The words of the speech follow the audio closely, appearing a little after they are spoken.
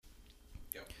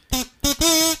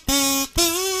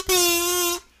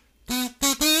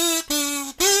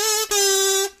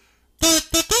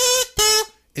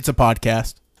Pizza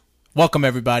Podcast. Welcome,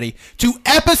 everybody, to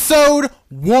episode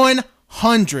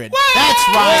 100. Woo! That's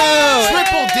right. Whoa!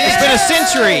 Triple digits. It's been a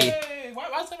century. Hey, why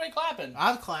is everybody clapping?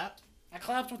 I've clapped. I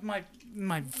clapped with my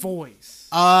voice.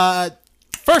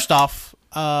 First off,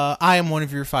 I am one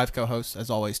of your 5 co-hosts, as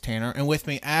always, Tanner. And with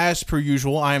me, as per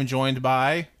usual, I am joined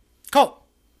by... Colt.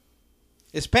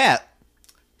 It's Pat.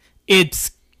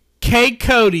 It's K.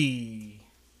 Cody.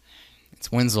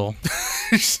 It's Wenzel.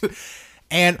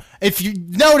 And if you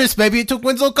notice, maybe it took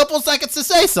Wenzel a couple of seconds to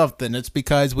say something. It's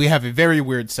because we have a very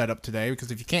weird setup today.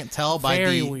 Because if you can't tell by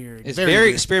Very weird. It's very very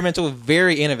weird. experimental,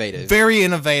 very innovative. Very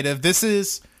innovative. This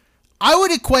is... I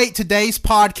would equate today's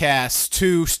podcast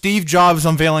to Steve Jobs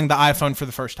unveiling the iPhone for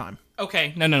the first time.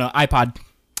 Okay, no, iPod.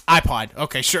 iPod.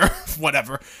 Okay, sure.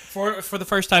 Whatever. For the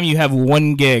first time, you have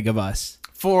 1 gig of us.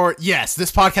 Yes,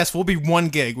 this podcast will be 1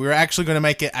 gig. We're actually going to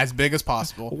make it as big as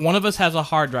possible. One of us has a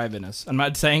hard drive in us. I'm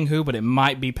not saying who, but it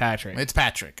might be Patrick. It's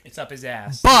Patrick. It's up his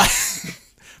ass.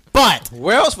 But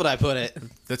Where else would I put it?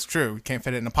 that's true. We can't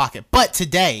fit it in a pocket. But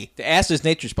today, The ass is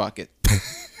nature's pocket.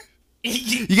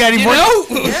 you got any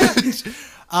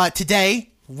more?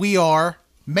 Today we are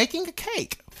making a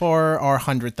cake for our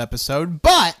 100th episode,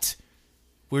 but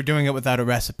we're doing it without a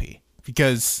recipe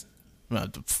because, well,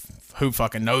 who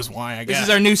fucking knows why? I guess This is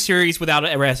our new series without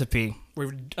a recipe.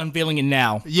 We're unveiling it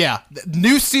now. Yeah,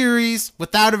 new series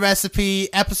without a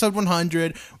recipe, episode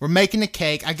 100. We're making a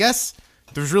cake. I guess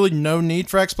there's really no need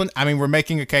for explanation. I mean, we're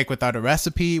making a cake without a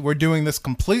recipe. We're doing this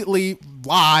completely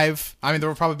live. I mean, there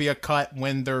will probably be a cut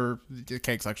when the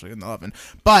cake's actually in the oven.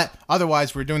 But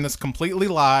otherwise, we're doing this completely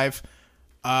live.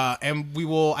 And we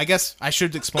will, I guess I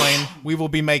should explain, we will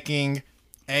be making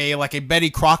a Betty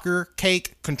Crocker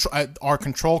cake, our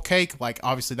control cake. Like,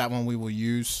 obviously, that one we will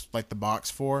use, like, the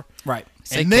box for. Right.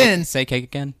 And then... Say cake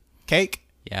again. Cake?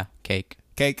 Yeah, cake.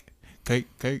 Cake.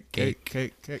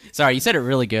 Sorry, you said it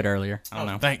really good earlier. I don't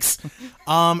know. Thanks.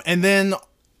 And then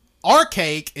our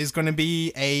cake is going to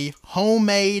be a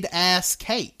homemade ass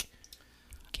cake.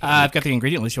 I've got the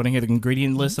ingredient list. You want to hear the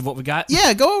ingredient list of what we got?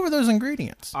 Yeah, go over those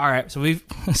ingredients. All right.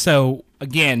 So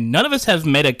again, none of us have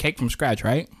made a cake from scratch,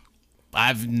 right?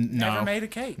 Never made a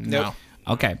cake. No.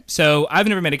 Okay. So I've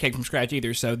never made a cake from scratch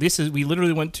either. So we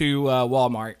literally went to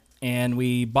Walmart and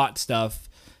we bought stuff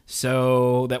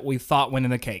so that we thought went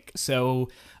in the cake. So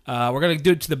we're going to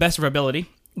do it to the best of our ability.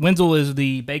 Wenzel is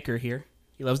the baker here.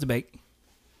 He loves to bake.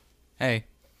 Hey.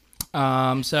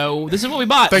 So this is what we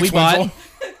bought. Thanks, Wenzel.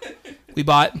 We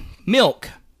bought milk,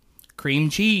 cream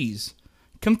cheese,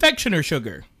 confectioner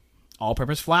sugar,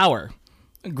 all-purpose flour,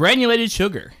 granulated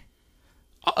sugar,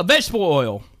 vegetable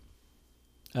oil,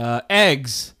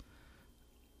 eggs,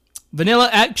 vanilla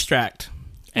extract,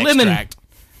 lemon.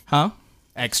 Huh?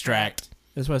 Extract.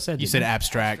 That's what I said. You said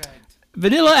abstract.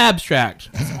 Vanilla abstract.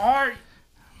 Art.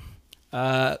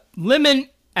 Lemon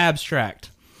abstract.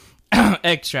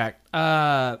 Extract.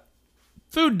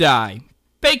 Food dye.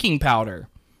 Baking powder.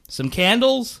 Some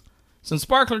candles. Some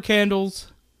sparkler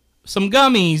candles. Some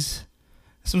gummies.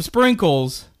 Some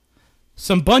sprinkles.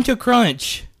 Some bunch of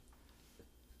crunch.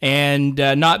 And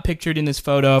not pictured in this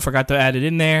photo. I forgot to add it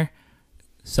in there.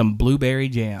 Some blueberry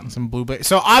jam. Some blueberry.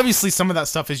 So obviously some of that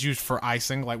stuff is used for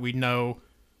icing. Like, we know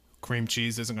cream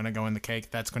cheese isn't going to go in the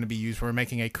cake. That's going to be used. We're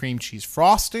making a cream cheese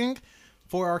frosting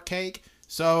for our cake.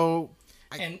 So...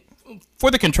 And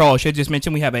for the control, I should just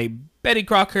mention we have a Betty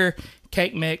Crocker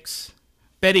cake mix,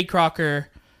 Betty Crocker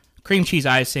cream cheese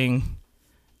icing,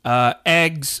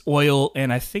 eggs, oil,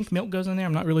 and I think milk goes in there.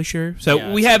 I'm not really sure. So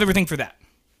Yeah, we have everything for that.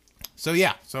 So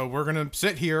yeah. So we're going to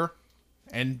sit here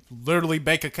and literally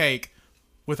bake a cake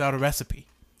without a recipe.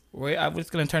 It's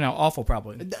going to turn out awful,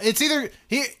 probably. It's either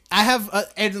I have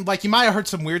and like you might have heard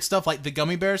some weird stuff like the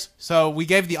gummy bears. So we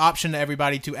gave the option to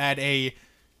everybody to add a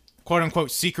quote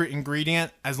unquote secret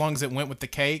ingredient as long as it went with the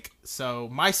cake. So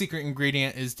my secret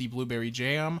ingredient is the blueberry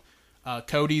jam.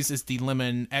 Cody's is the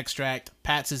lemon extract.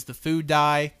 Pat's is the food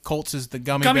dye. Colt's is the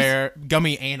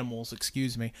gummy animals.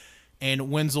 Excuse me. And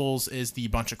Wenzel's is the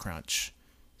bunch of crunch.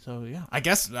 So yeah, I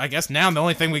guess now the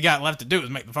only thing we got left to do is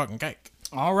make the fucking cake.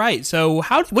 All right. So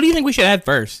what do you think we should add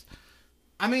first?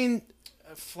 I mean,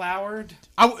 Floured.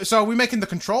 so are we making the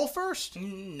control first?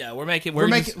 No, we're making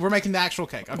the actual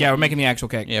cake. Okay. Yeah, we're making the actual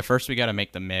cake. Yeah, first we got to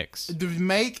make the mix. To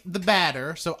make the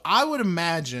batter, so I would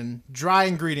imagine dry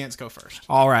ingredients go first.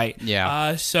 All right.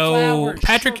 Yeah. So Flour,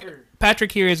 Patrick, sugar.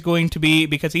 Patrick here is going to be,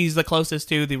 because he's the closest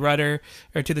to the rudder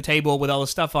or to the table with all the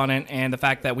stuff on it, and the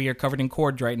fact that we are covered in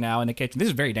cords right now in the kitchen. This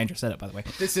is a very dangerous setup, by the way.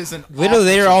 This isn't. Literally,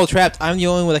 they're all trapped. I'm the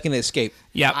only one that can escape.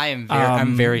 Yeah, I'm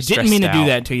very stressed Didn't mean to do out.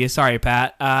 that to you. Sorry,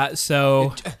 Pat.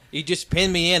 So You just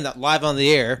pinned me in live on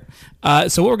the air.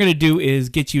 what we're gonna do is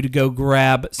get you to go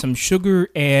grab some sugar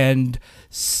and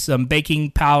some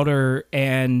baking powder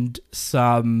and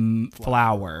some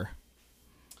flour.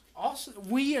 Also,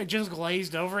 we are just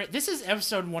glazed over it. This is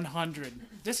episode 100.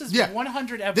 This is Yeah.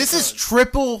 100 episodes. This is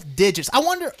triple digits. I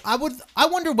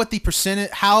wonder what the percentage,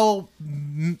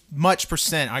 much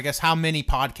percent, I guess, how many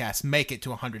podcasts make it to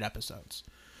 100 episodes?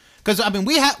 Because I mean,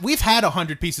 we've had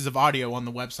 100 pieces of audio on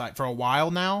the website for a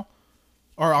while now,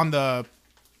 or on the,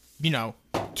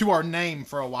 to our name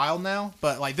for a while now.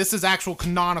 But like, this is actual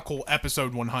canonical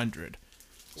episode 100.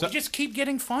 we just keep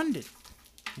getting funded.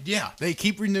 Yeah, they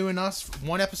keep renewing us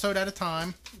one episode at a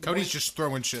time. Cody's just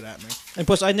throwing shit at me. And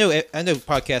plus, I know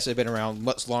podcasts have been around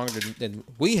much longer than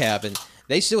we have, and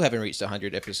they still haven't reached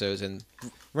 100 episodes, and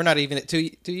we're not even at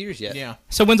 2 years yet. Yeah.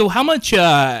 So Wenzel, how much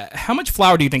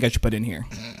flour do you think I should put in here?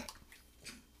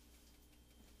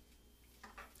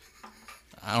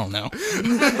 I don't know.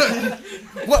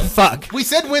 What? Fuck. We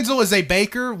said Wenzel is a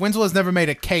baker. Wenzel has never made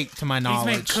a cake, to my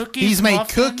knowledge. He's made He's made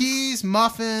cookies,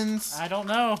 muffins. I don't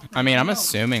know. I mean, I'm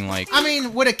assuming like I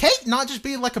mean, would a cake not just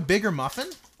be like a bigger muffin?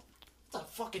 It's a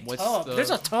fucking What's tub. the- There's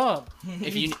a tub.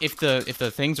 if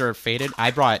the things are faded,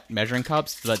 I brought measuring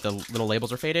cups. The little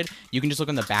labels are faded. You can just look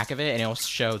on the back of it, and it'll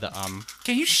show the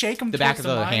Can you shake them the back of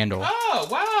the mic? handle. Oh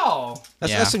wow.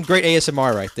 That's, Yeah. that's some great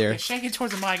ASMR right there. Yeah, shake it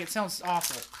towards the mic. It sounds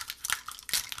awful.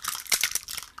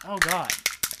 Oh, God.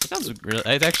 It sounds really.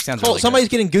 It actually sounds. Oh, really somebody's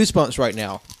getting goosebumps right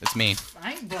now. good. It's me.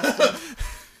 I ain't busted.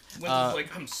 Wenzel's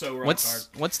like, I'm so rock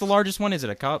What's the largest one? Is it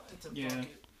a cup? Yeah.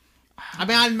 I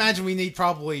mean, I imagine we need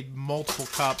probably multiple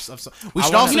cups of. We I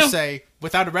should wanna- also You know- say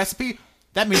without a recipe.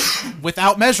 That means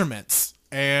without measurements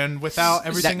and without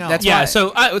everything else. that's Yeah. why- So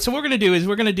what we're gonna do is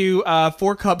we're gonna do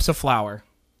 4 cups of flour.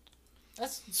 That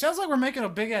sounds like we're making a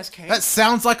big-ass cake. That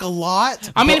sounds like a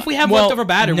lot. I mean, if we have leftover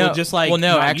batter, no, we'll just like. Well,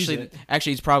 no, not use actually, it.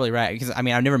 he's probably right because I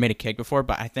mean I've never made a cake before,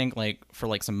 but I think like for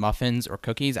like some muffins or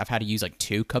cookies, I've had to use like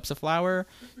 2 cups of flour.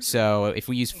 So if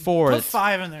we use 4, Put that's,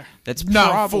 5 in there. that's No,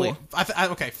 probably 4.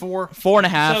 Okay, 4.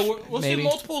 4.5. So let's maybe. do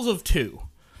multiples of 2.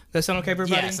 That sound okay for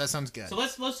everybody? Yes, that sounds good. So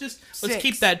let's Six.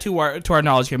 keep that to our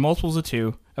knowledge here. Multiples of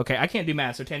 2. Okay, I can't do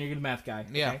math, so Tan, you're the math guy.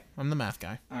 Yeah, Okay? I'm the math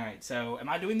guy. All right. So am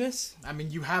I doing this? I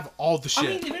mean, you have all the shit. I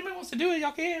mean, if anybody wants to do it,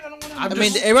 y'all can. I don't want to. I'm I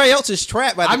mean, just- everybody else is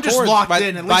trapped by the I'm just cords, locked by,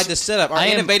 in, at by least- the setup. Our I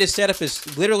am- innovative setup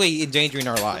is literally endangering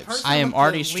our lives. I am with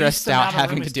already the least stressed out amount of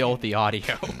having room to is deal with the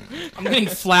audio. I'm getting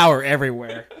flour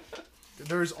everywhere.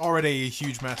 There's already a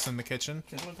huge mess in the kitchen.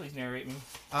 Can someone please narrate me?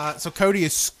 So Cody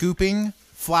is scooping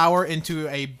flour into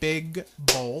a big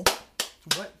bowl.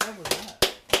 What was that?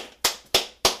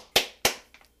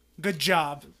 Good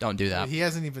job. Don't do that. He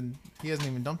hasn't even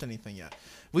dumped anything yet.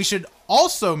 We should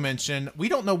also mention we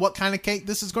don't know what kind of cake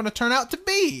this is going to turn out to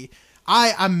be.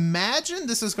 I imagine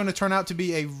this is going to turn out to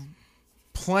be a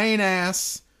plain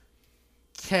ass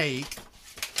cake.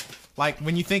 Like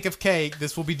when you think of cake,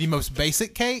 this will be the most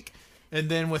basic cake, and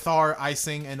then with our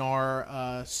icing and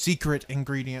our secret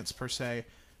ingredients per se,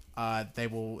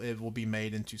 it will be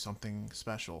made into something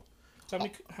special. So how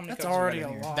many That's cups we got already in a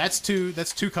here? lot. That's 2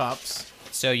 cups.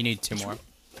 So you need 2 more.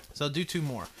 So do 2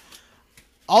 more.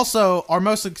 Also, our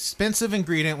most expensive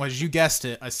ingredient was, you guessed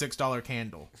it, a $6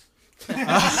 candle.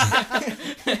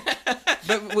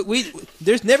 But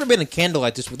there's never been a candle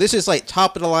like this. This is like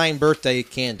top of the line birthday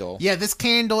candle. Yeah, this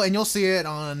candle, and you'll see it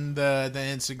on the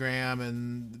Instagram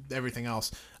and everything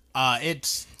else.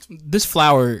 It's This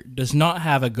flour does not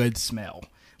have a good smell.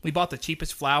 We bought the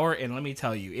cheapest flour, and let me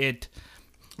tell you, it.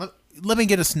 let me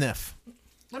get a sniff.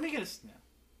 Let me get a sniff.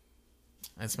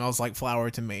 It smells like flour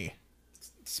to me.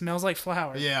 Smells like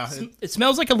flour. Yeah, It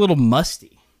smells like a little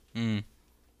musty. It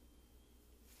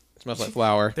smells like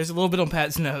flour. There's a little bit on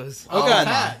Pat's nose. Oh, God.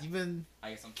 Pat, you've been. I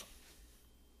guess I'm.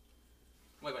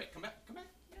 Wait, come back.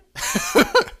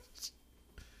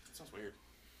 Sounds weird.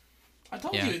 I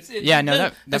told Yeah. you. Yeah, no,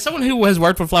 that- As someone who has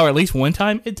worked with flour at least one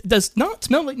time, it does not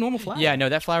smell like normal flour. Yeah, no,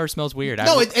 that flour smells weird.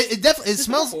 No, it definitely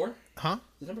smells. Four? Huh?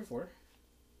 Is number 4?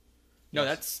 No,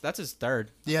 that's his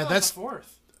third. Yeah, Oh, that's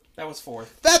fourth. That was 4.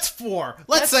 that's 4.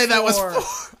 Let's That's say that was 4.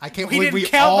 4. I can't We believe didn't we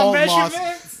count all the lost.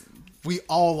 measurements. We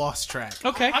all lost track.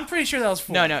 Okay. I'm pretty sure that was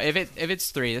 4. No, if it's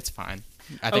 3, that's fine.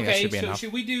 I think that Okay, should be so enough.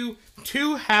 should we do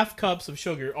 2 half cups of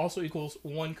sugar also equals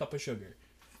 1 cup of sugar?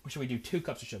 Or should we do 2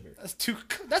 cups of sugar? That's 2.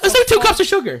 That's Let's a do 2 lot- cups of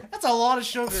sugar. That's a lot of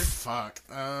sugar. Fuck.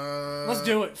 Let's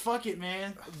do it. Fuck it,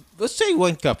 man. Let's say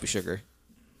 1 cup of sugar.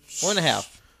 1.5.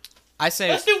 I say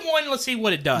Let's do one. Let's see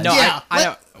what it does. no. Yeah,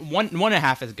 I one and a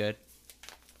half is good.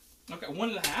 Okay,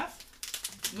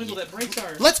 1.5. Wendell, that breaks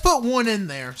our. Let's put one in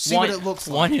there. See what it looks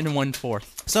like. 1 and 1/4.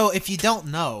 So if you don't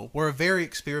know, we're a very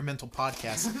experimental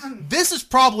podcast. This is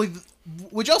probably.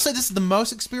 Would y'all say this is the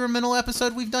most experimental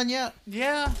episode we've done yet?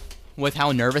 Yeah. With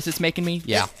how nervous it's making me,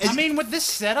 yeah. I mean, with this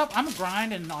setup, I'm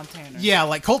grinding on Tanner. Yeah,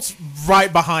 like Colt's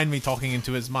right behind me talking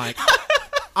into his mic.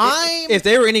 If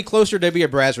they were any closer, there'd be a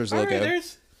Brazzers All right, logo.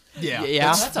 there's. Yeah.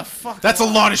 Yeah. That's a fucking. That's a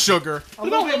lot of sugar. A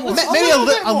little bit more. Maybe a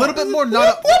little bit more.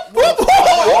 Not.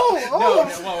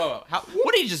 Whoa.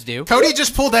 What did you just do? Cody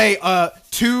just pulled a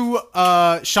 2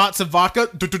 shots of vodka.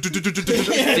 Did he do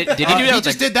that He with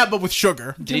just the, did that, but with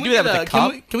sugar. Did he do that with the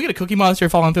cup? Can we get a Cookie Monster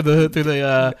falling through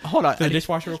the Hold on. through the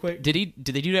dishwasher real quick? Did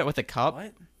they do that with the cup?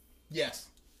 What? Yes.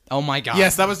 Oh my god.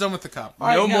 Yes, that was done with the cup. All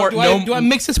right, No now, more- Do, no- I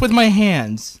mix this with my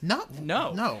hands? No.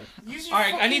 No. No. Use your All right,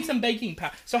 I fucking- need some baking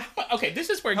powder. So, okay, this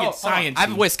is where it gets Hold on. science. I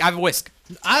have a whisk. I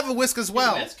have a whisk as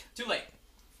well. Too late.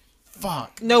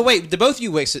 Fuck. No, wait. The both of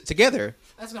you mix it together.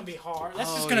 That's gonna be hard. That's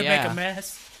Oh, just gonna yeah. make a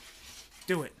mess.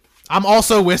 Do it. I'm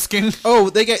also whisking. Oh,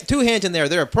 they got 2 hands in there.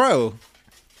 They're a pro.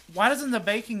 Why doesn't the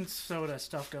baking soda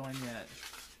stuff go in yet?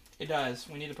 It does.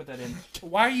 We need to put that in.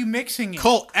 Why are you mixing it?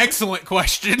 Colt, excellent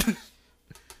question.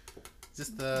 Is this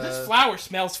the This flour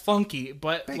smells funky,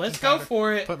 but baking let's go powder?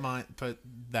 for it. Put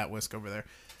that whisk over there.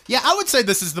 Yeah, I would say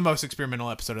this is the most experimental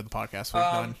episode of the podcast we've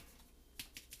done.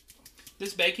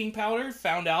 This baking powder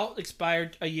found out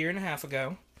expired a year and a half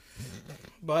ago.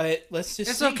 But let's just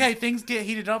It's see. okay. Things get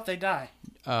heated up, they die.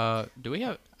 Do we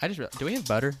have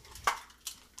butter?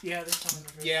 Yeah, there's some in the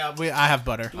fridge. Yeah, I have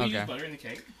butter. Do we use Okay. butter in the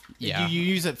cake? Yeah. You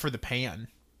use it for the pan.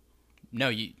 No,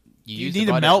 you You use need the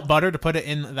to butter. melt butter to put it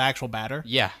in the actual batter.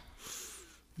 Yeah.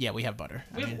 Yeah, we have butter.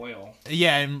 We have oil.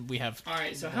 Yeah, and we have. All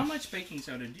right. So how much baking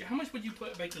soda? How much would you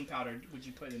put baking powder? Would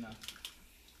you put in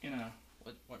a?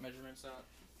 What measurement's that?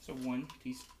 So 1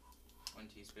 teaspoon. 1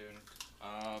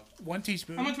 teaspoon. 1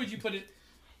 teaspoon. How much would you put it?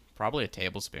 Probably a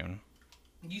tablespoon.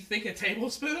 You think a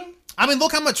tablespoon? I mean,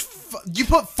 look how much you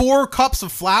put 4 cups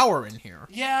of flour in here.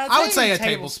 Yeah, I would it's say a a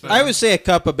tablespoon. I would say a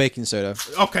cup of baking soda.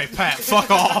 Okay, Pat, fuck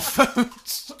off.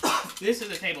 This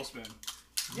is a tablespoon.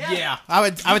 Yeah, I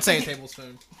would say a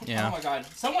tablespoon. Yeah. Oh my god.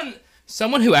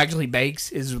 Someone who actually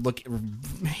bakes is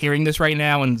hearing this right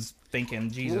now and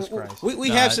thinking, Jesus Christ. We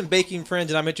have some baking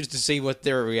friends, and I'm interested to see what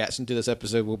their reaction to this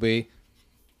episode will be.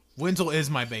 Wenzel is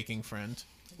my baking friend.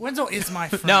 Wenzel is my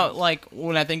friend. No, like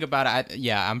when I think about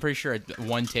it, I'm pretty sure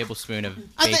 1 tablespoon of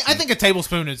baking. I think a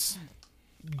tablespoon is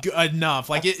enough.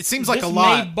 Like it seems like This a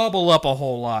lot. may bubble up a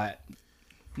whole lot.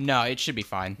 No, it should be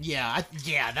fine. Yeah,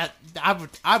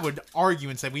 I would argue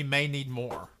and say we may need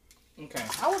more. Okay.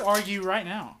 I would argue right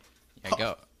now.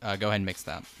 Yeah, go ahead and mix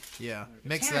that. Yeah,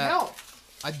 mix Can't that. help.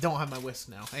 I don't have my whisk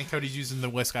now, and Cody's using the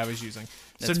whisk I was using.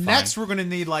 That's so fine. next we're gonna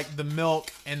need like the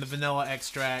milk and the vanilla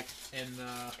extract and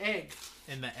Egg.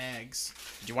 the eggs.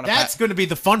 Do you want That's gonna be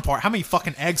the fun part. How many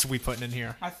fucking eggs are we putting in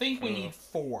here? I think we need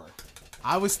 4.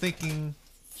 I was thinking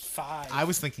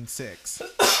 5. 6.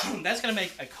 That's gonna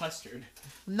make a custard.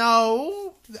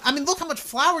 No, I mean look how much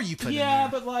flour you put in Yeah,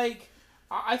 there. but like,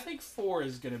 I think 4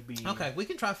 is gonna be. Okay, we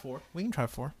can try 4.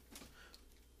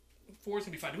 4 is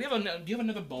gonna be fine. Do you have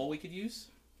another bowl we could use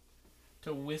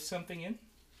to whisk something in?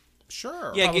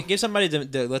 Sure. Yeah, give somebody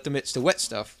to let them mix the wet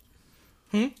stuff.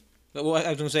 But what I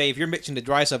was going to say, if you're mixing the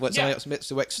dry stuff, let somebody Yeah. else mix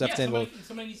the wet stuff. Yeah, Then we'll.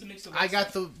 somebody needs to mix the. I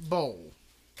got the bowl.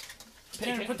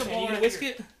 Tanner, put the Can bowl you right whisk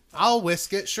here. it? I'll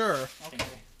whisk it. Sure. Okay.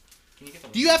 Can you get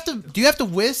the? Do you have to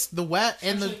whisk the wet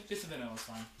and the? Actually, this is vanilla. It's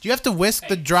fine. Do you have to whisk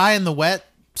the dry and the wet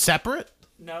separate?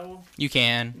 No. You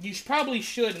can. You probably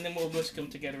should, and then we'll whisk them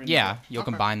together. In the Yeah, bowl. you'll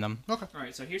Okay. combine them. Okay. All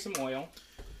right. So here's some oil.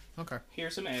 Okay.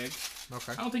 Here's some egg.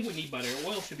 Okay. I don't think we need butter.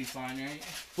 Oil should be fine, right?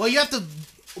 Well, you have to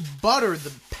butter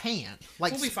the pan.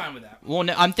 Like We'll be fine with that. Well,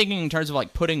 no, I'm thinking in terms of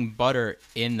like putting butter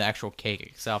in the actual cake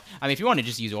itself. I mean, if you want to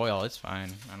just use oil, it's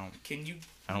fine. Can you?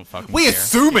 I don't fucking we care.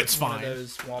 assume it's One of fine.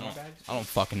 those Walmart bags. I don't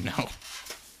fucking know.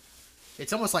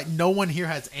 It's almost like no one here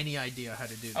has any idea how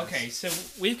to do this. Okay, so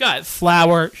we've got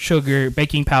flour, sugar,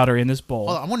 baking powder in this bowl.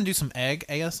 Hold on, I want to do some egg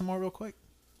ASMR real quick.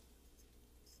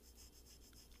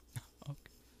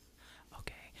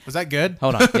 Okay. Was that good?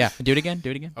 Hold on. Yeah, do it again.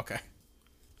 Okay.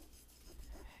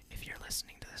 If you're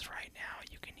listening to this right now,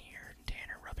 you can hear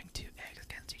Tanner rubbing 2 eggs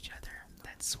against each other.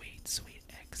 That sweet, sweet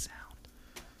egg sound.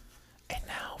 And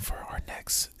now for our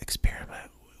next experiment,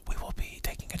 we will be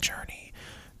taking a journey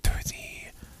through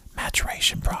the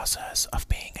maturation process of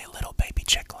being a little baby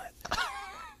chicklet.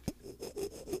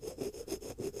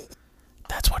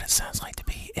 That's what it sounds like to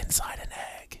be inside an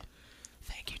egg.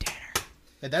 Thank you, Tanner.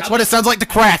 And that's what it sounds like to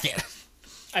crack it.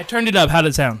 I turned it up. How did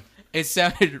it sound? It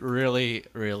sounded really,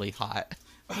 really hot.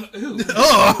 Get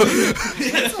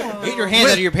your hands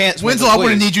out of your pants. Winslow, I'm going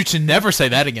to please. need you to never say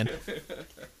that again.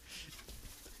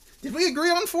 Did we agree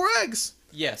on 4 eggs?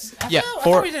 Yes. I Yeah.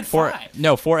 thought we did 5.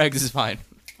 No, 4 eggs is fine.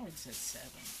 I thought we said 7.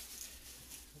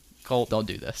 Colt, don't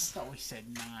do I this. thought we said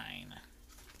 9.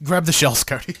 Grab the shells,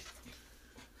 Cody.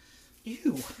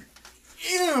 Ew.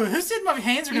 Who said my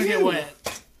hands are going to get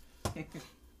wet?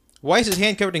 Why is his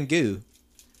hand covered in goo?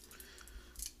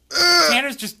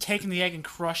 Tanner's just taking the egg and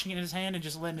crushing it in his hand and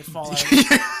just letting it fall out.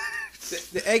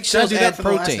 The eggshells add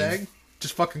protein.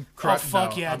 Just fucking Oh, crush.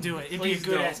 fuck no. yeah, do it. It'd be a Please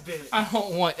good don't. ass bit. I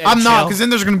don't want I'm not, eggshell. because then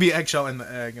there's going to be eggshell in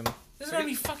the egg. And There's going to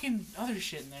be fucking other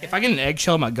shit in there. If I get an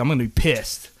eggshell in my gum, I'm gonna be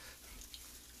pissed.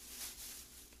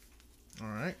 all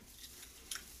right.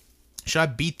 Should I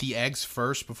beat the eggs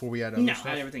first before we add other No, stuff?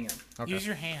 add everything in. Okay. Use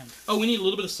your hand. Oh, we need a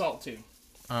little bit of salt too.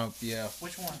 Oh yeah.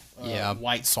 Which one? Yeah.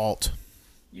 White salt.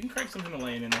 You can crack some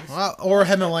Himalayan in there. Well, or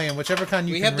Himalayan, whichever kind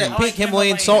you We can have that read. pink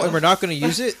Himalayan salt, and we're not going to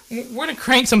use it. We're gonna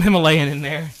crank some Himalayan in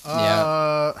there.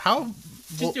 How?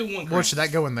 Just do one Where crank. should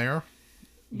that go in there?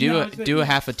 No, it's Do a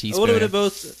half a A teaspoon. little bit of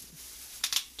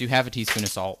both. Do half a teaspoon of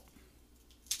salt.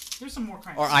 There's some more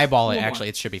cranks. Or eyeball it, One more. actually.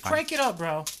 It should be fine. Crank it up,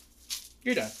 bro.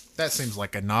 You're done. That seems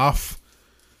like enough.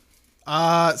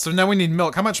 So now we need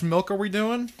milk. How much milk are we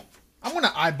doing? I'm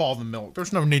gonna eyeball the milk.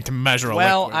 There's no need to measure a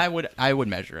Well, liquid. I would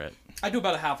measure it. I do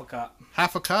about a half a cup.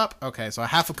 Half a cup? Okay, so a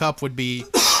half a cup would be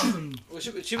Well,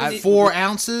 should we need- 4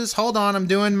 ounces. Hold on, I'm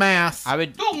doing math. I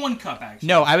would Go 1 cup actually.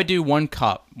 No, I would do 1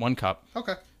 cup. 1 cup.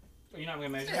 Okay. You're not gonna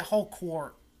measure. A whole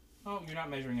quart. Oh, you're not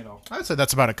measuring at all. I would say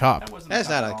that's about a cup. That wasn't. That's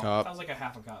a cup not at a all. cup. That was like a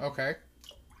half a cup. Okay.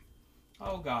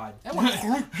 Oh god.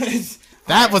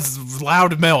 That was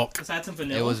loud milk. Let's add some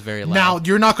vanilla. It was very loud. Now,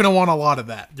 you're not going to want a lot of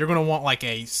that. You're going to want like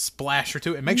a splash or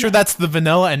two. And make sure that's the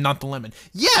vanilla and not the lemon.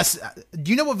 Yes.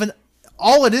 Do you know what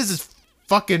all it is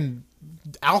fucking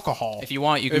alcohol. if you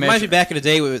want, you It can reminds measure. me back in the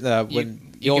day when the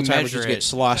you old can timers measure just get it.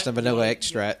 sloshed in vanilla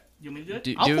extract. You want me to do it?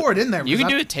 do, I'll do- pour it in there, You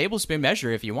because can I- do a tablespoon measure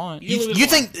if you want. You- You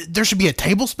think there should be a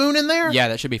tablespoon in there? Yeah,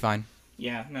 that should be fine.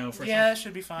 Yeah. No. For Yeah, that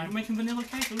should be You're fine. making vanilla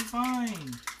cake. It'll be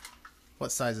fine.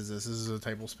 What size is this? This is a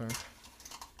tablespoon.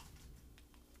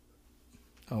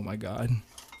 Oh my god.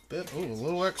 Ooh, a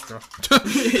little extra.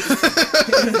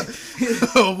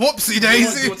 Whoopsie You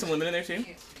daisy. want some lemon in there too?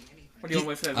 Or do you want to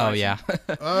wait for that? Oh icing? yeah.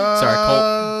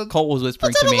 Sorry, Colt was whispering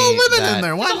Let's to have a me little lemon that in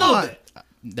there. Why A little not? bit.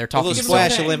 they're A talking little so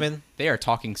splash so- of lemon. They are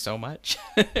talking so much.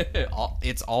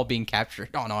 It's all being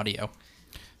captured on audio.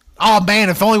 Oh man,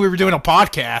 if only we were doing a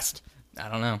podcast. I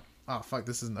don't know. Oh fuck,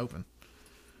 this isn't open.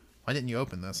 Why didn't you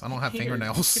open this? I don't have Here,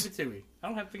 fingernails. Give it to me. I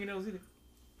don't have fingernails either.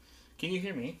 Can you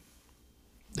hear me?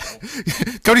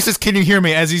 Cody says, "Can you hear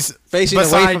me?" As he's Facing away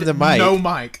beside from the mic. No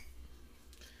mic.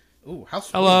 Ooh, how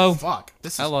sweet. Hello. Fuck.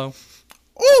 This is. Hello.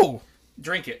 Ooh,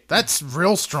 Drink it. that's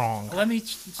real strong. Let me.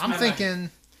 I'm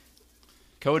thinking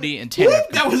Cody and Tanner.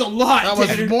 That was a lot. that was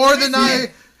Tanner. more than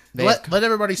I. They Let have, let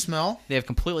everybody smell. they have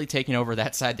completely taken over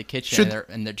that side of the kitchen, Should-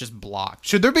 and they're just blocked.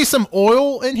 Should there be some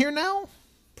oil in here now?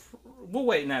 We'll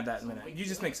wait and add that in a minute. You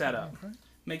just mix that up.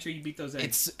 Make sure you beat those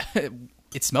eggs. It's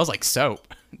it smells like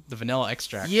soap. The vanilla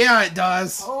extract. Yeah, it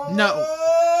does. No.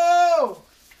 Oh!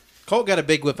 Colt got a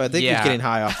big whip. I think Yeah. he's getting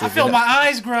high off the I feel vanilla. my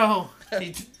eyes grow.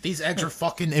 These eggs are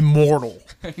fucking immortal.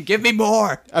 Give me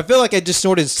more. I feel like I just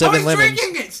snorted 7 Cody's lemons.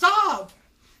 drinking it. Stop.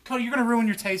 Cody, you're gonna ruin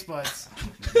your taste buds.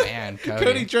 Man, Cody.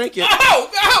 Cody drank it.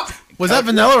 Was that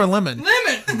vanilla or lemon?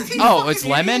 Lemon. Oh, it's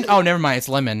lemon? Oh, never mind. It's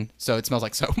lemon. So it smells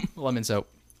like soap. Lemon soap.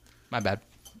 My bad.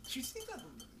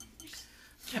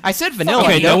 I said vanilla.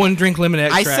 Okay, no one drink lemon I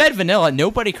extract. said vanilla.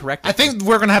 Nobody corrected I think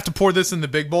we're gonna have to pour this in the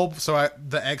big bowl so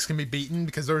the eggs can be beaten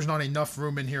because there's not enough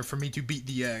room in here for me to beat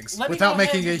the eggs Let me without go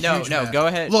making ahead. a No, huge no, mess. go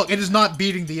ahead. Look, it is not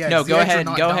beating the eggs. No, The go eggs are ahead.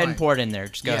 not Go ahead dying. and pour it in there.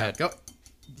 Just go ahead. Go.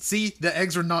 See, the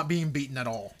eggs are not being beaten at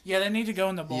all. Yeah, they need to go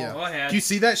in the bowl. Yeah. Go ahead. Do you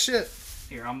see that shit?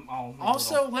 Here, I'll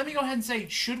Also, let me go ahead and say,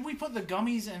 should we put the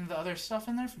gummies and the other stuff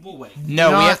in there? we'll wait. No,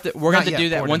 we Not- have to. We're not going to yet. do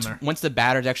that Pour it in once there. once the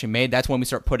batter's actually made. That's when we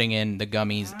start putting in the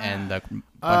gummies and the bunch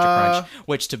of crunch.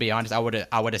 Which, to be honest, I would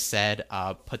have said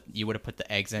you would have put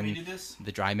the eggs Can we in do this?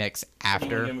 the dry mix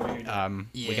after. You wanna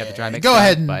do it? We got the dry mix. Go done,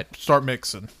 ahead and But start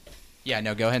mixing. yeah,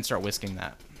 no, go ahead and start whisking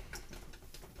that.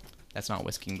 That's not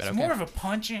whisking, but It's okay. more of a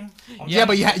punching. Yeah,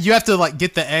 but you have to like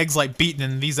get the eggs like beaten,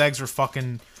 and these eggs are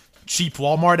fucking cheap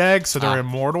Walmart eggs, so they're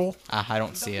immortal. I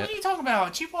don't see What it. are you talking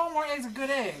about? Cheap Walmart eggs a good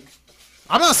egg.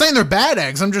 I'm not saying they're bad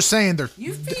eggs. I'm just saying they're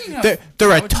You feeding them.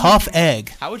 they're a tough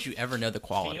egg. How would you ever know the Can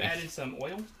quality? you add in some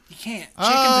oil? You can't. Chicken's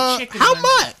a chicken. How man.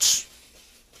 much?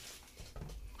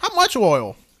 How much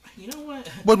oil You know what?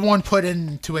 would one put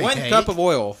into a 1 cake? cup of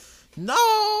oil. No,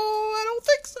 I don't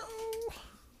think so.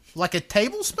 Like a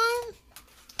tablespoon?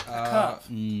 cup.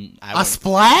 A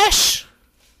splash?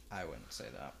 I wouldn't say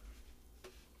that.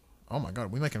 Oh my god, are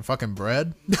we making fucking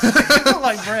bread? It look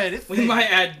like bread. It's We thick.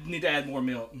 might need to add more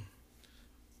milk.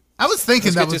 I was thinking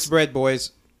Let's that get was. this bread,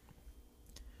 boys.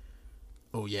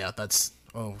 Oh yeah, that's.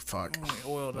 Oh fuck.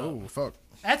 Oiled up. Oh fuck.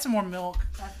 Add some more milk.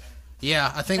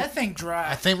 Yeah, I think. That thing dry.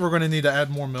 I think we're gonna need to add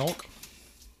more milk.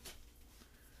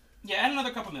 Yeah, add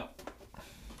another cup of milk.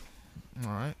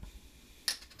 All right.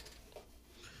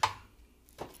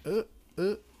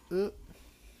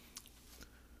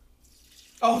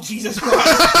 Oh, Jesus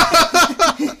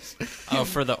Christ. Oh,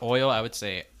 for the oil, I would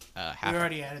say half. We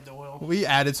already added the oil. We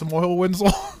added some oil, Winslow.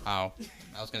 Oh,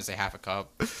 I was gonna say half a cup.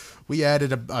 We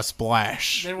added a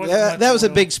splash. There wasn't Yeah, much that was a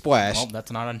oil. big splash. Well,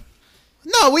 that's not an.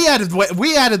 No, we added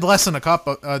less than a cup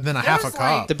than a half a was cup.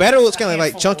 like- The batter looks kind of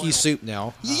like handful of chunky oil. soup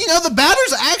now. You know, the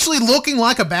batter's actually looking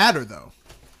like a batter though,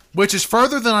 which is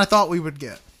further than I thought we would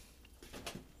get.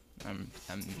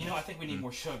 You know, I think we need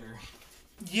more sugar.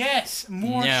 Yes,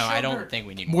 more No, sugar. I don't think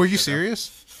we need more. Were you sugar.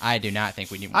 serious? I do not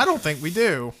think we need more. I don't think we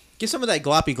do. Get some of that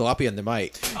gloppy gloppy on the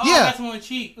mic. Oh, Yeah. that's one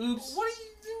cheap. Oops. What are you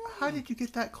doing? How did you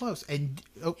get that close? And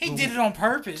He did it on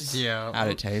purpose. Yeah. How'd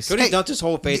it taste? Cody Hey, dumped his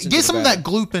whole face into Get the some of batter. that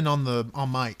glooping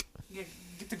on mic.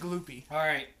 Get the gloopy. All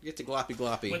right. Get the gloppy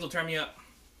gloppy. Wendell, turn me up.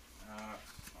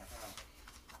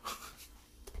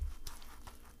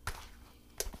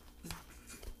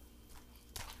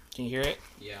 Can you hear it?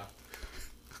 Yeah.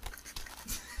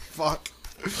 Fuck.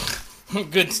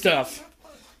 Good stuff.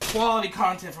 Quality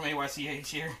content from AYCH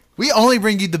here. We only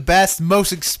bring you the best,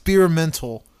 most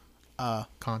experimental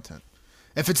content.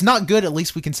 If it's not good, at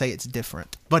least we can say it's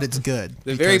different, but it's good.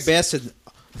 The very because- best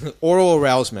in oral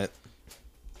arousement.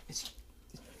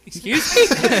 Excuse me?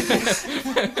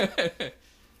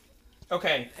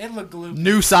 Okay. It looked gloopy.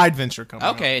 New side venture coming.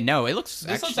 up. Okay, no, it looks.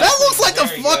 This Actually, That looks like a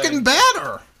Very fucking good.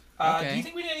 batter. Do Okay. you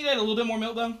think we need to add a little bit more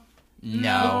milk, though?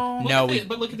 no, Look no, at we.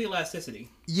 but look at the elasticity.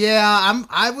 Yeah,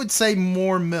 I would say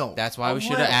more milk. That's why we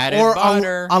should little. have added or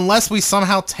butter. unless we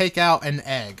somehow take out an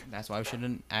egg. That's why we should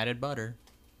have added butter.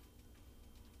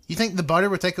 You think the butter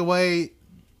would take away?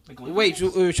 The gluten. Wait,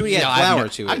 should we add No, I flour have no,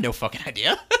 to I have it? no fucking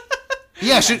idea.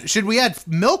 Yeah, should we add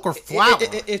milk or flour?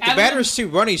 If the Add batter is too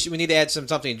runny, we need to add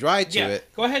something dry to Yeah.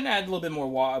 it. Go ahead and add a little bit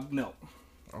more milk.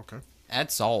 Okay.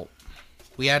 Add salt.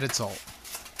 We added salt.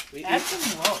 Add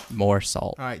some milk. More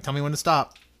salt. All right, tell me when to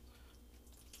stop.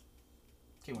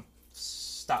 Okay, one.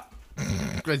 Stop.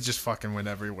 It just fucking went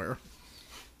everywhere.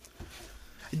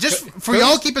 Just for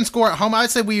y'all keeping score at home, I'd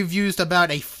say we've used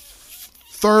about a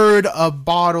third a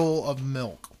bottle of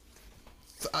milk.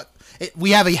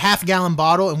 We have a half-gallon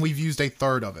bottle, and we've used a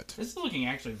third of it. This is looking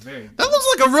actually very good. That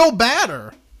looks like a real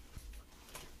batter.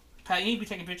 Pat, you need to be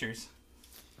taking pictures.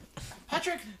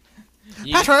 Patrick,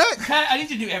 Patrick! Pat, I need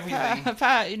to do everything.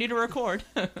 Pat, you need to record.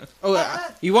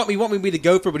 Oh, you want me to be the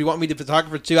gopher, but you want me the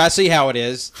photographer too? I see how it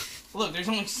is. Look, there's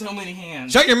only so many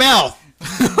hands. Shut your mouth.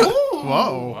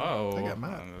 Whoa. Whoa. I got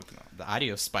mad. The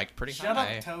audio spiked pretty shut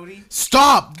high. up, Toady.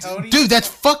 Stop! Cody? Dude, that's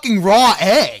fucking raw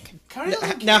egg. Cody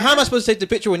doesn't Now, care. how am I supposed to take the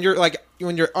picture when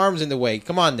your arm's in the way?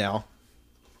 Come on now.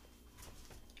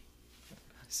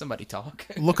 Somebody talk.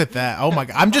 Look at that. Oh my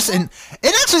god. I'm just in.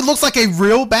 It actually looks like a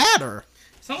real batter.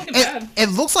 It's not looking bad. It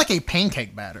looks like a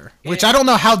pancake batter, which I don't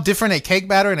know how different a cake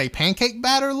batter and a pancake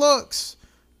batter looks.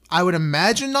 I would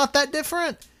imagine not that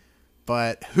different,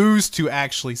 but who's to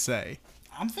actually say?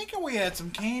 I'm thinking we add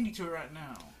some candy to it right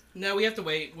now. No, we have to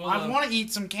wait. We'll, I want to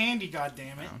eat some candy,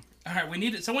 goddammit. All right, we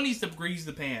need it. Someone needs to grease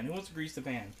the pan. Who wants to grease the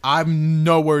pan? I'm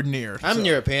nowhere near. I'm so-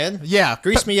 near a pan. Yeah,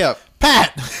 Grease me up.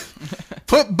 Pat,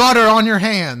 put butter on your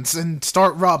hands and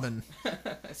start rubbing.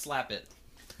 Slap it.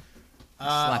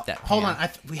 Slap that. Hold pan. on,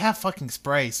 we have fucking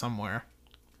spray somewhere.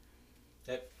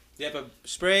 Do you have a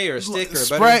spray or a stick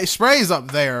or a butter? Spray's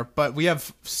up there, but we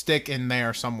have stick in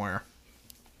there somewhere.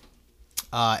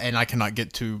 And I cannot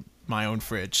get to my own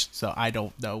fridge, so I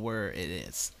don't know where it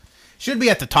is. Should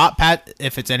be at the top, Pat.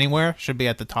 If it's anywhere, should be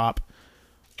at the top.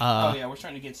 Oh yeah, we're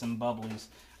starting to get some bubblies.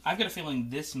 I've got a feeling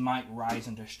this might rise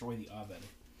and destroy the oven.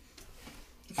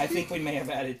 I think we may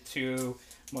have added too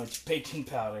much baking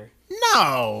powder.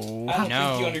 No. I don't No.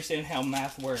 think you understand how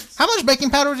math works. How much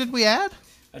baking powder did we add?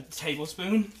 A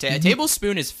tablespoon. A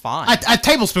tablespoon is fine. A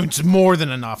tablespoon's more than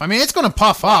enough. I mean, it's gonna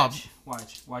puff up.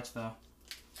 Watch the.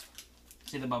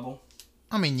 See the bubble?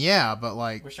 I mean, yeah, but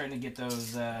like, We're starting to get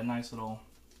those nice little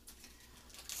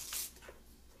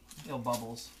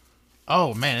bubbles.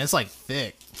 oh man, it's like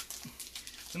thick.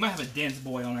 We might have a dense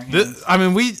boy on our hands. I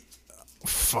mean, we.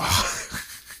 Fuck.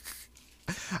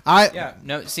 Yeah.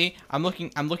 No. See, I'm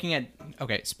looking at.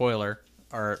 Okay. Spoiler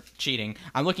or cheating.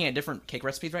 I'm looking at different cake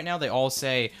recipes right now. They all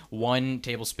say 1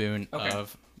 tablespoon Okay.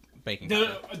 of baking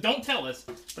powder. Don't tell us,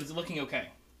 but it's looking okay.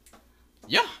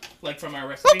 Yeah. Like from our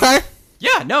recipe. Okay.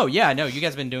 Yeah, no. You guys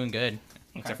have been doing good.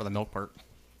 Except for the milk part.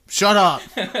 Shut up.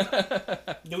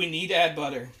 Do we need to add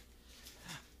butter?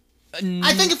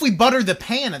 I think if we butter the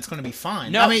pan, it's going to be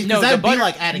fine. No, I mean, no, that the would butter, be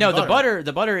like adding no, butter.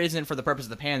 the butter isn't for the purpose of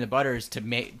the pan. The butter is to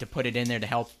put it in there to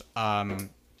help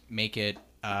make it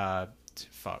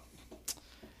fuck.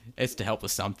 It's to help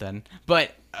with something.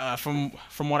 But from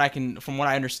what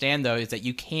I understand though is that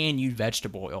you can use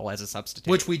vegetable oil as a substitute.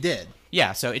 Which we did.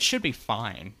 Yeah, so it should be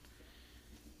fine.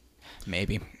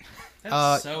 Maybe.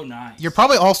 That's so nice. You're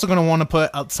probably also going to want to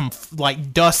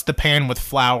put dust the pan with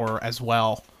flour as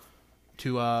well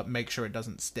to make sure it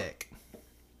doesn't stick.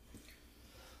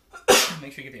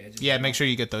 Make sure you get the edges. Yeah, make sure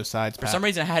you get those sides. For some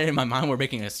reason, I had it in my mind we're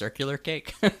making a circular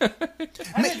cake. I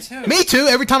did too. Me too.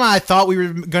 Every time I thought we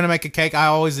were going to make a cake, I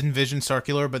always envisioned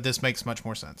circular, but this makes much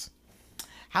more sense.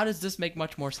 How does this make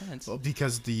much more sense?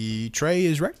 Because the tray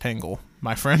is rectangle,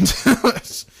 my friend.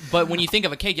 But when you think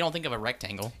of a cake, you don't think of a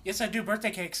rectangle. Yes, I do.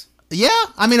 Birthday cakes. Yeah,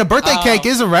 I mean, a birthday cake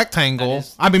is a rectangle. that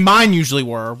is- I mean, mine usually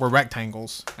were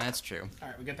rectangles. That's true. All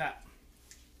right, we got that.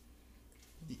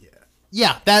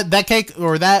 Yeah, that cake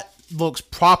or that looks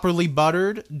properly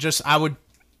buttered. Just I would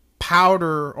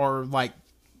powder or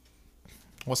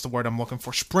what's the word I'm looking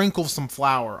for? Sprinkle some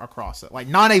flour across it. Like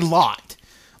not a lot.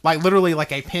 Like literally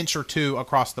like a pinch or two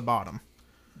across the bottom.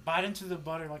 Bite into the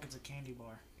butter like it's a candy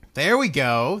bar. There we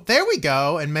go. There we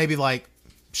go. And maybe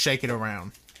shake it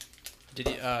around.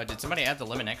 Did somebody add the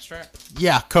lemon extract?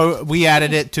 Yeah, we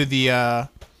added it to the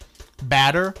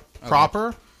batter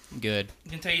proper. Good. I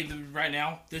can tell you right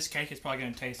now, this cake is probably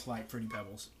going to taste like Fruity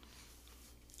Pebbles.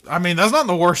 I mean, that's not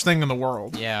the worst thing in the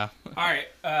world. Yeah. All right,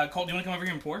 Colt, do you want to come over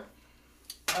here and pour?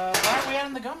 Why aren't we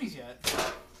adding the gummies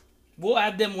yet? We'll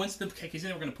add them once the cake is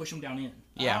in. We're going to push them down in.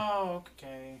 Yeah. Oh,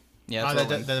 okay. Yeah. Oh,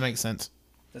 That's that makes sense.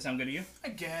 Does that sound good to you? I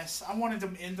guess. I wanted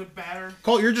them in the batter.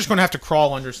 Colt, you're just going to have to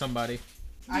crawl under somebody.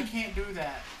 I can't do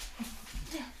that.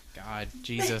 God,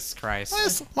 Jesus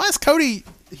Christ. Why is Cody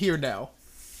here now?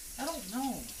 I don't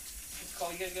know.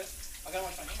 Colt, I got to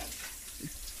wash my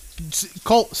hands.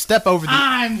 Colt, step over the...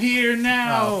 I'm here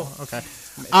now. Oh, okay.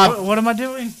 What am I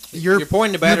doing? You're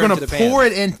pouring the batter You're into gonna the pan. pour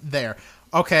it in there.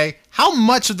 Okay. How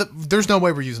much of the... There's no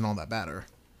way we're using all that batter.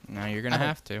 No, you're gonna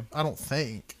have to. I don't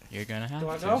think. You're gonna have Do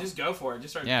I to. go? Just go for it.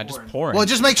 Just start Yeah, pouring. just pour it. Well,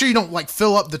 just make sure you don't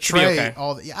fill up the be tray.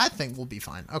 okay. Yeah, I think we'll be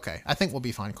fine. Okay. I think we'll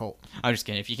be fine, Colt. I'm just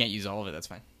kidding. If you can't use all of it, that's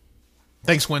fine.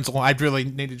 Thanks, Winslow. I really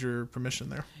needed your permission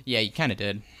there. Yeah, you kind of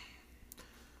did.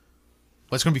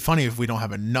 But it's gonna be funny if we don't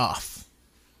have enough,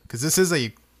 because this is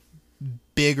a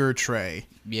bigger tray.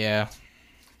 Yeah.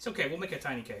 It's okay. We'll make a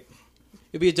tiny cake.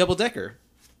 It'd be a double decker.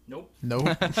 Nope.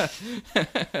 No.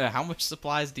 How much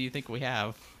supplies do you think we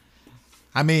have?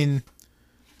 I mean,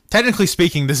 technically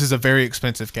speaking, this is a very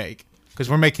expensive cake because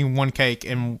we're making one cake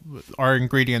and our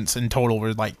ingredients in total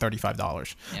were like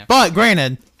 $35. Yeah. But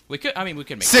granted, We could. I mean, we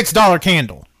could make. $6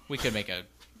 candle. We could make a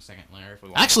second layer if we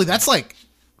want. Actually, that's like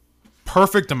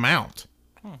perfect amount.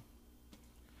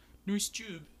 nice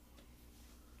tube.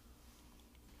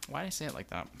 Why did I say it like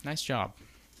that? Nice job.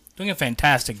 Doing a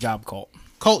fantastic job, Colt.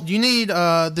 Colt, do you need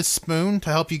this spoon to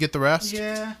help you get the rest?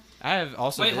 Yeah. I have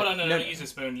also. Wait, hold on. No, don't use a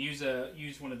spoon. Use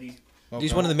one of these.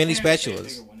 Use one of the mini Bigger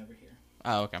spatulas. one over here.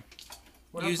 Oh, okay.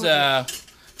 What Use else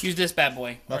use this bad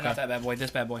boy. Or Okay. not that bad boy.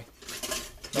 This bad boy.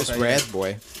 Just Okay. rad boy.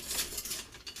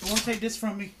 I want to take this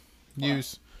from me.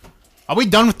 Use. Are we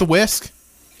done with the whisk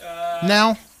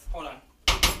now? Hold on.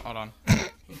 Hold on.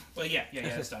 Well, yeah,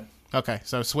 it's done. Okay,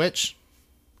 so switch.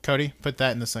 Cody, put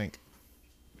that in the sink.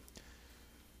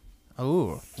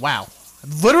 Oh, wow.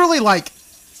 Literally,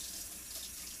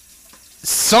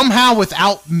 somehow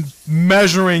without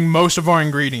measuring most of our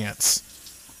ingredients,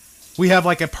 we have,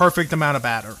 a perfect amount of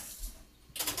batter.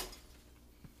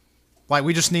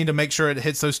 We just need to make sure it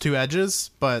hits those two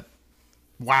edges, but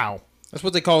wow. That's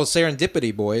what they call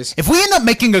serendipity, boys. If we end up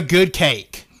making a good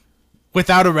cake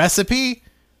without a recipe,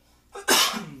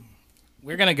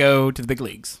 We're gonna go to the big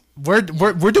leagues. we're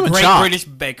doing Great chopped. British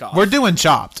Bake Off. We're doing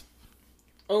chopped.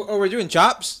 Oh, we're doing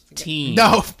chops? team.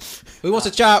 No. Who wants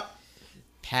to chop?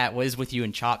 Pat, what is with you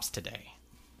and chops today?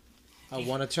 I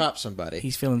want to chop somebody.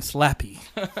 He's feeling slappy.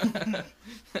 All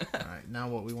right, now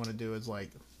what we want to do is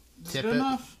tip Good it.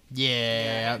 enough?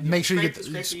 Yeah, make sure you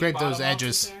scrape those bottom off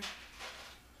edges. there.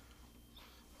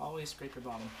 Always scrape your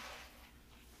bottom.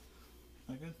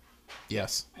 That good?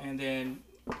 Yes. And then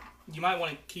you might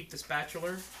want to keep the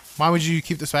spatula Why would you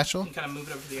keep the spatula? and kind of move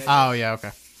it over to the edge. Oh yeah,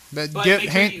 okay. But but get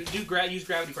make sure hand, you use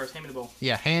gravity first. Hand me the bowl.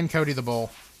 yeah, hand Cody the bowl,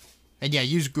 and yeah,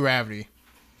 use gravity.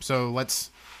 So let's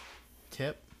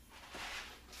tip.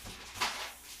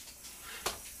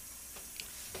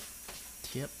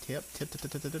 tip.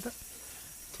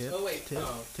 Oh wait, tip.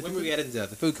 when we get into the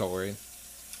food coloring.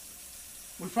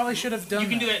 We probably should have done You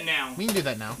can that. do that now. We can do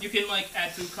that now. You can like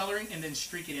add food coloring and then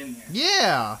streak it in there.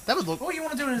 Yeah, that would look. Oh, you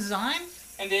want to do a design?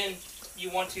 And then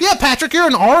you want to. Yeah, Patrick, you're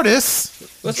an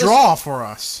artist. Let's- Draw for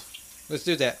us. Let's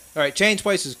do that. All right, change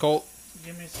places, Colt.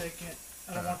 Give me a second.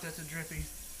 I don't want that to drippy.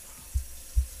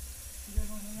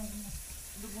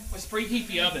 Let's preheat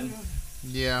the oven.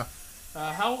 Yeah.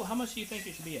 How much do you think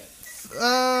it should be at?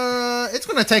 It's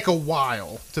gonna take a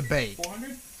while to bake.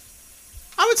 400?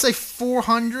 I would say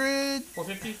 400.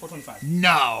 450? 425?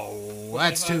 No,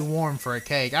 that's too warm for a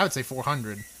cake. I would say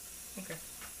 400. Okay.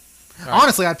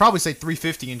 Honestly, I'd probably say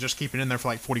 350 and just keep it in there for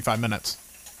like 45 minutes.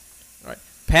 All right,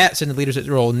 Pat's in the leadership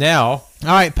role now. All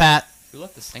right, Pat. Who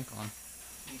left the sink on?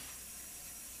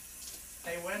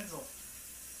 Hey, Wenzel.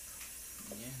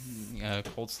 Yeah,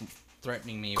 Colt's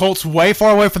threatening me. Colt's way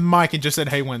far away from the mic and just said,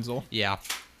 "Hey, Wenzel, Yeah.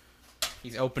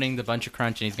 He's opening the bunch of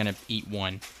crunch and he's gonna eat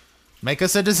one. make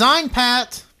us a design,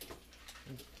 Pat."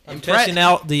 I'm testing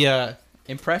out the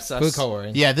Impress us. food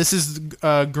coloring. Yeah, this is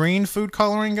green food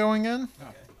coloring going in.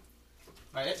 All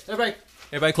right,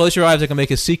 everybody, close your eyes. I can make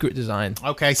a secret design.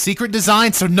 Okay, secret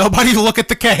design, so nobody look at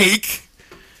the cake.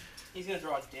 He's gonna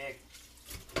draw a dick.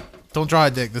 Don't draw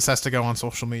a dick. This has to go on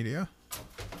social media.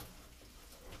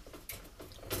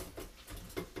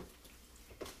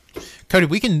 Cody,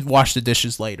 we can wash the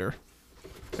dishes later.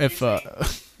 If You're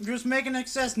just making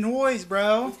excess noise,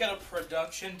 bro. We've got a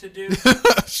production to do.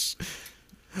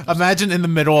 imagine in the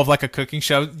middle of like a cooking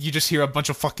show, you just hear a bunch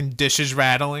of fucking dishes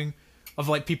rattling of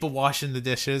like people washing the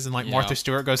dishes, and like Yeah. Martha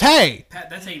Stewart goes, "Hey, Pat,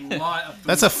 that's a lot of food.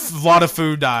 that's a lot of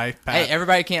food dye." Pat. Hey,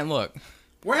 everybody can't look.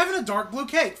 We're having a dark blue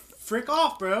cake. Frick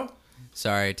off, bro.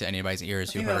 Sorry to anybody's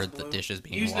ears who think that was heard the blue. dishes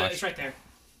being Use the. It's washed. right there.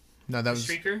 No, that The was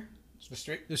streaker.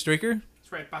 The streaker.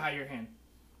 It's right behind your hand.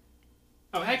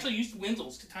 Oh, actually, use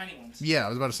Wenzel's, the tiny ones. yeah. I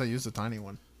was about to say use the tiny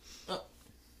one.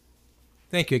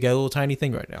 Thank you. I got a little tiny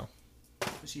thing right now.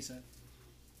 That's what she said.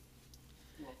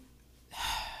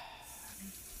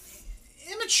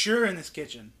 Immature in this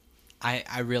kitchen.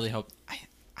 I really hope I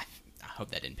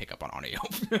hope that didn't pick up on audio.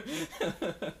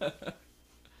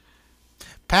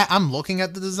 Pat, I'm looking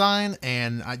at the design,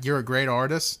 and you're a great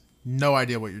artist. No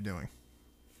idea what you're doing.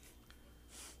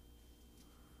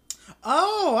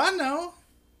 Oh, I know.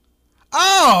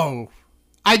 Oh,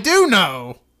 I do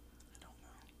know.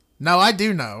 No, I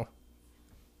do know.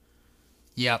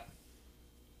 Yep.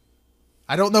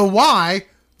 I don't know why,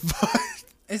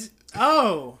 but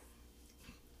Oh.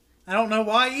 I don't know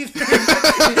why either.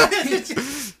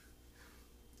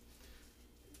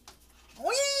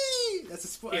 Whee!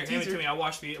 That's a Here, hand it to me. I'll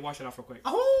wash it off real quick.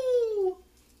 Oh!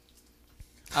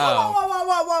 Whoa, Oh, whoa, whoa,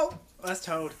 whoa, whoa! That's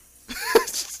Toad.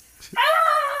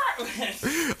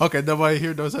 okay, nobody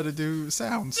here knows how to do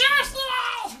sounds.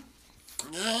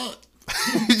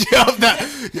 Yep,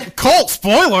 that Colt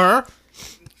spoiler.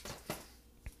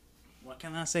 What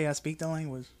can I say? I speak the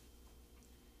language.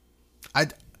 I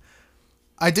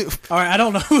do. All right, I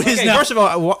don't know who it is Okay, now. first of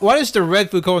all, why is the red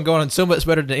food coloring going on so much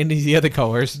better than any of the other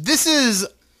colors? This is.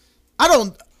 I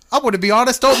want to be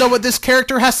honest. Don't know what this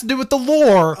character has to do with the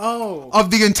lore of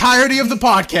the entirety of the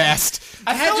podcast.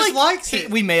 I Pat just likes it.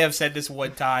 We may have said this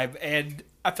one time, and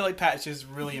I feel like Pat's just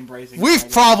really embracing it We've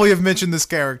right probably have mentioned this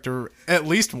character at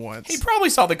least once. now. He probably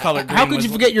saw the color green. How could was-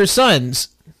 you forget your sons?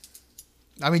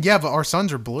 I mean, yeah, but our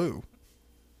sons are blue.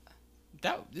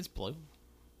 that is blue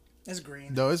It's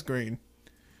green. No, it's green.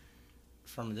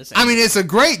 from this. I mean, it's a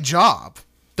great job.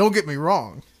 Don't get me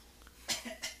wrong.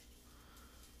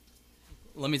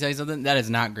 Let me tell you something. That is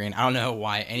not green. I don't know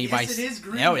why anybody. Yes, it is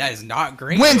green. No, that is not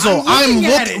green. Wenzel, I'm looking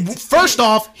at it. First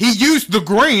off, he used the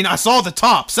green. I saw the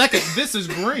top. Second, this is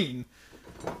green.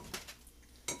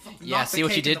 Yeah, Knock see the what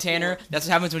you cake in did, the Tanner? floor. That's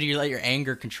what happens when you let your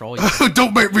anger control you.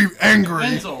 Don't make me angry.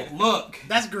 Wenzel, look.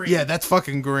 That's green. Yeah, that's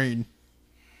fucking green.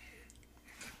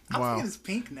 I'm Wow. thinking it's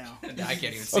pink now. I can't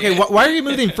even see Okay, it. why are you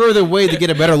moving further away to get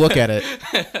a better look at it?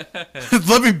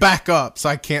 Let me back up so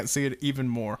I can't see it even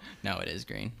more. No, it is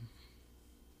green.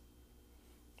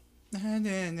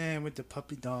 With the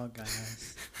puppy dog,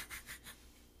 guys.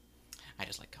 I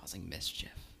just like causing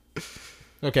mischief.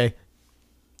 Okay.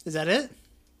 Is that it?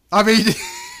 I mean,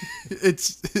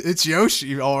 it's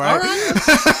Yoshi, all right. All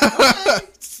right.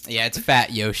 Yeah, it's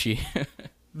Fat Yoshi.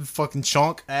 Fucking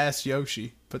chunk ass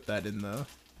Yoshi. Put that in the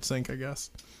sink, I guess.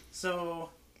 So,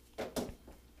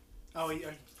 are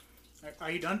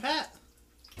you done, Pat?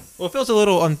 Well, it feels a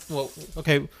little well,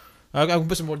 okay. I'll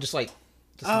put some more just like.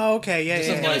 Oh, okay, yeah, He's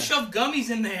yeah. gonna yeah. shove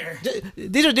gummies in there.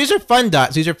 These are fun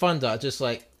dots. These are fun dots. Just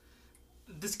like.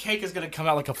 This cake is gonna come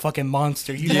out like a fucking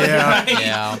monster. You know Yeah. that, right?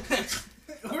 Yeah.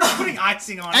 We're putting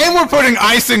icing on it. And we're putting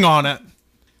icing on it.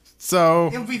 So,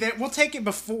 It'll be there. We'll take it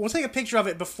before. We'll take a picture of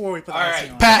it before we put the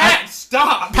icing on. Pat,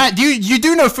 Stop. Pat, you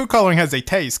do know food coloring has a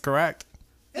taste, correct?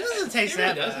 It doesn't taste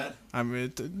that bad. I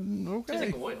mean,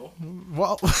 okay. oil.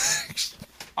 Well,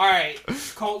 All right,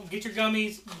 Colt, get your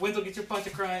gummies. Wenzel, get your Bunch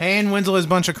of Crunch. and Wenzel is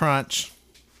Bunch of Crunch.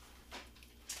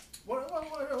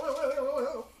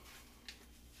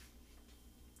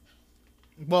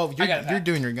 Well, I got it you're back.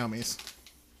 doing your gummies.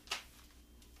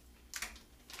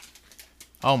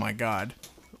 Oh my god.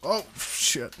 Oh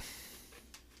shit.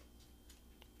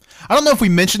 I don't know if we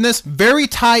mentioned this. Very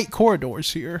tight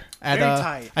corridors here at Very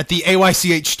tight. at the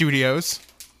AYCH studios.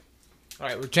 All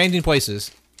right, we're changing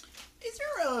places. Is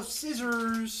there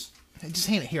scissors? Hey, just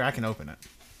hand it here. I can open it.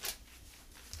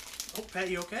 Oh, Pat,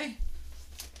 you okay?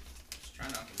 Just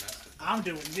trying not to mess with I'm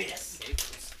doing this. the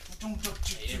cables. Don't do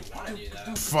You didn't want to do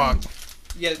that. Fuck.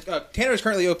 Yeah, Tanner is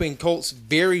currently opening Colt's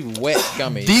very wet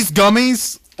gummies. These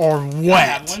gummies are I have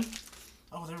wet. one.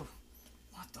 Oh, they're.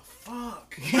 What the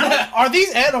fuck? Are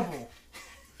these edible?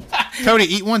 Cody,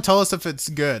 eat one. Tell us if it's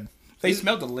good. They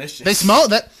smell delicious. They smell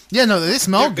that. Yeah, no, they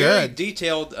smell They're very good.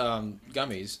 detailed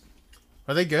gummies.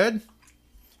 Are they good?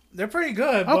 They're pretty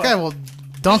good. Okay, well,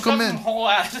 dunk them Shove in. whole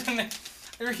ass in there.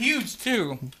 They're huge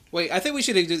too. Wait, I think we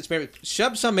should do the experiment.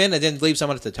 Shove some in and then leave some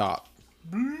at the top.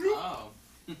 Oh.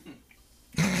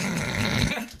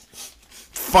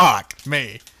 Fuck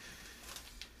me.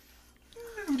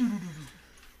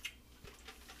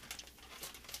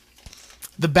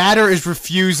 The batter is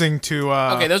refusing to.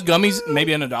 Okay, those gummies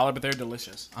maybe $1, but they're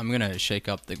delicious. I'm gonna shake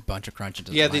up the Bunch of Crunch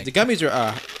into Yeah, the gummies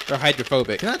are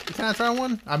hydrophobic. Can I try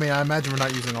one? I mean, I imagine we're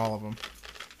not using all of them.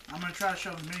 I'm gonna try to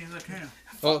shove as many as I can.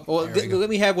 Well, let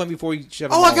me have one before you shove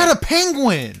them Oh, all I got in. a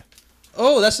penguin.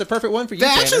 Oh, that's the perfect one for you, They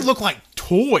Tanner. actually look like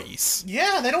toys.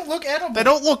 Yeah, they don't look edible. They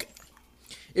don't look.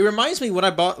 It reminds me when I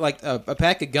bought like a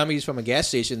pack of gummies from a gas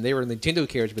station. They were Nintendo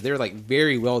carriage, but they were like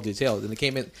very well detailed, and they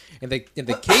came in, and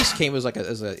the case came as like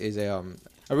as a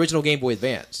original Game Boy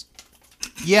Advance.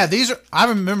 Yeah, these are. I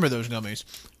remember those gummies.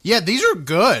 Yeah, these are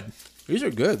good. These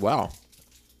are good. Wow.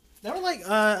 They were like,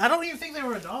 I don't even think they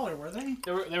were $1, were they?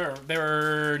 They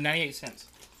were 98 cents.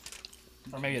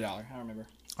 Or maybe $1. I don't remember.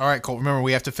 All right, Colt. Remember,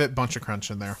 we have to fit Bunch of Crunch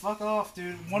in there, Fuck off,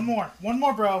 dude. One more,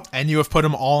 bro. and you have put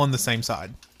them all on the same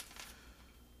side.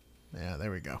 Yeah, there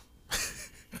we go.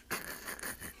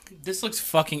 This looks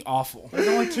fucking awful. There's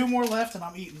only 2 more left, and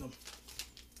I'm eating them.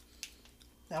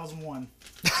 That was 1.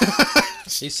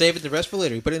 He's saving the rest for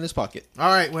later. He put it in his pocket. All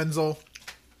right, Wenzel.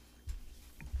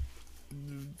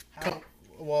 How-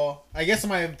 Well, I guess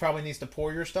somebody probably needs to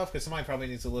pour your stuff because somebody probably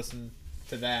needs to listen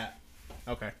to that.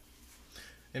 Okay.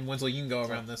 And Wenzel, you can go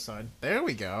around this side. There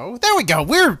we go. There we go.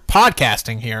 We're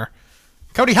podcasting here.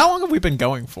 Cody, how long have we been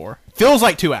going for? Feels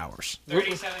like 2 hours.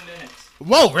 37 minutes.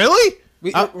 Whoa, really?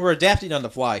 We're adapting on the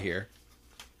fly here.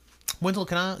 Wenzel,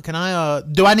 can I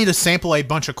do I need to sample a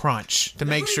Bunch of Crunch to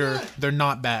make sure they're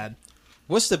not bad?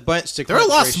 What's the bunch to They're a crunch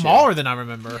lot ratio? smaller than I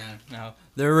remember. Yeah, no,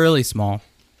 they're really small.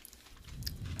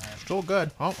 Still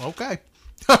good. Oh, okay.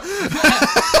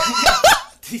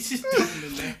 He's just dumping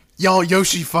in there. Y'all,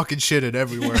 Yoshi fucking shitted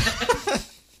everywhere.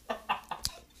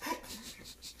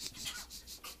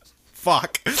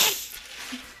 Fuck.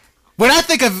 When I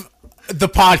think of the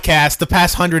podcast, the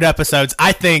past 100 episodes,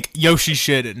 I think Yoshi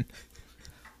shitting.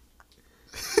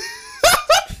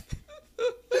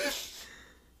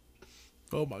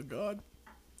 Oh my god.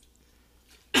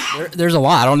 There's a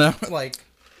lot. I don't know. Like,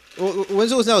 Well,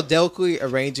 Wenzel is now delicately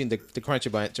arranging the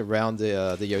Crunchy Bunch around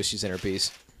the Yoshi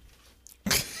centerpiece.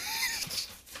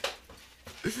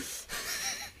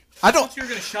 I don't. thought you were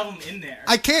gonna shove them in there.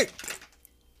 I can't.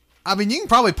 I mean, you can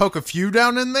probably poke a few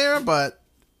down in there, but.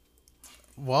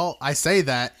 Well, I say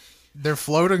that. They're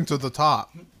floating to the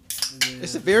top.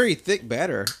 It's a very thick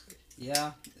batter.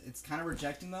 Yeah, it's kind of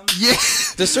rejecting them. Yeah.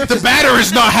 The surface The batter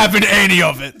is not having any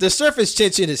of it. the surface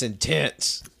tension is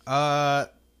intense. So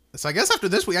I guess after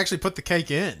this, we actually put the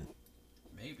cake in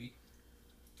maybe.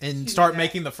 and start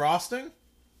making the frosting.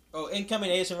 Oh, incoming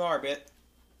ASMR bit.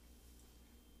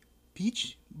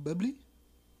 Peach bubbly.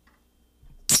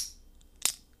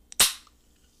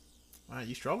 All right,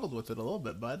 you struggled with it a little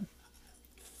bit, bud.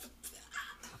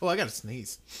 Oh, I gotta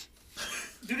sneeze.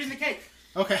 Do it in the cake.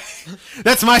 Okay,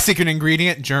 that's my secret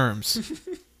ingredient: germs.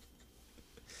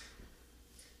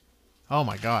 Oh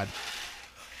my god.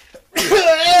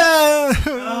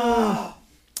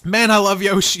 Man, I love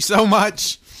Yoshi so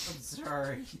much. I'm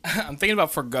sorry. I'm thinking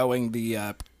about forgoing the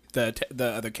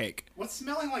other cake. What's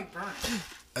smelling like burnt?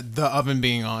 The oven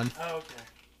being on. Oh,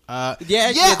 okay. Yeah,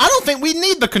 Yeah, I don't think we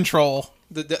need the control.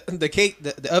 the cake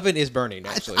the oven is burning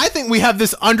actually. I think we have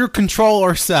this under control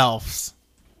ourselves.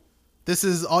 This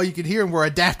is all you could hear, and we're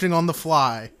adapting on the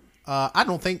fly. I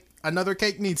don't think another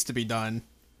cake needs to be done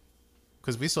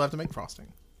because we still have to make frosting.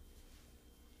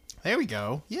 There we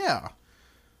go. Yeah.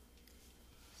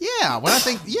 Yeah. When I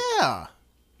think, yeah.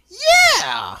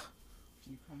 Yeah.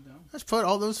 Can you calm down? Let's put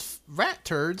all those rat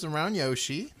turds around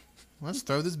Yoshi. Let's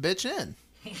throw this bitch in.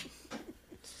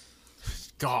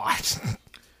 God.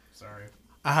 Sorry.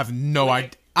 I have no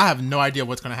idea. I have no idea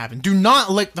what's gonna happen. Do not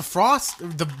lick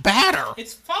the batter.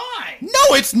 It's fine.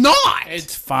 No, it's not.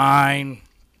 It's fine.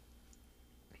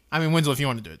 I mean, Winslow, if you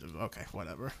want to do it, okay,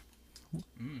 whatever.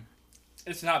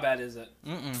 It's not bad, is it?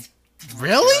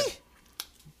 Really?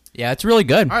 Yeah, it's really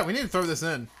good. All right, we need to throw this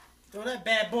in. Throw that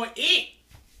bad boy in.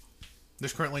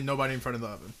 There's currently nobody in front of the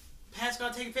oven. Pat's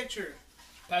gotta take a picture.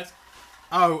 Pat,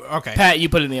 Oh, okay. you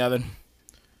put it in the oven.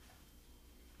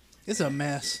 It's a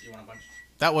mess.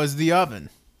 That was the oven.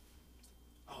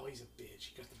 Oh, he's a bitch.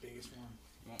 He got the biggest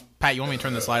one. Pat, you want me to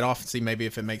turn this light off and see maybe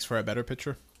if it makes for a better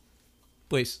picture?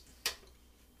 Please.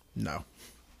 No.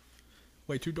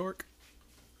 Way too dark.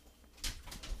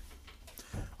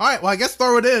 All right, well, I guess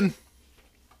throw it in.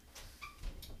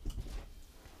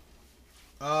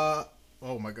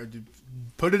 Oh my god, dude.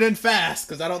 Put it in fast,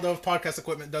 because I don't know if podcast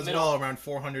equipment does it all around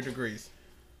 400 degrees.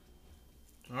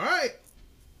 All right.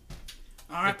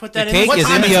 All right, put that in. cake What is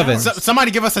time in the it? oven.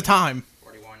 Somebody give us a time.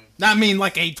 41. I mean,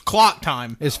 like a clock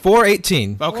time. It's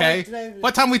 4:18. Okay.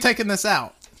 What time we taking this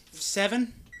out?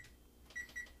 7.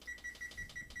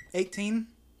 18.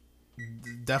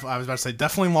 I was about to say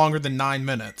definitely longer than 9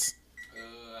 minutes. I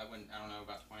don't know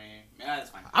about 20. Yeah, that's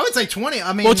fine. I would say 20.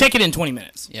 I mean, We'll take it in 20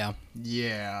 minutes. Yeah.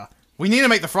 yeah. We need to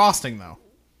make the frosting though.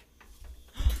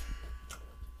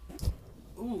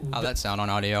 How'd that sound on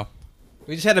audio?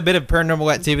 We just had a bit of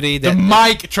paranormal activity. The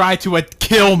That mic tried to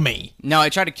kill me. No, I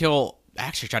tried to kill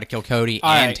Cody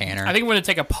All and right. Tanner. I think we're going to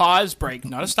take a pause break,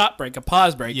 not a stop break, a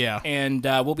pause break. Yeah. And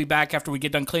we'll be back after we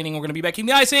get done cleaning. We're going to be back in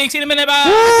the icing. See you in a minute.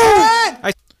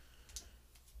 Bye.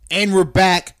 And we're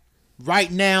back.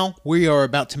 Right now, we are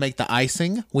about to make the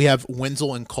icing. We have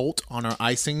Wenzel and Colt on our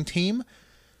icing team.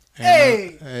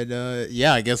 And,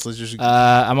 yeah, I guess let's just...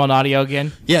 I'm on audio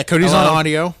again. yeah, Cody's hello. on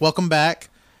audio. Welcome back.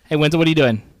 Hey, Wenzel, what are you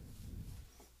doing?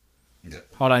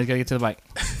 Hold on, he's got to get to the mic.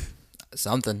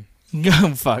 Something.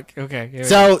 Oh, fuck. Okay. Here we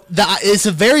go. So it's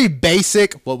a very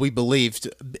basic, what we believed,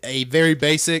 a very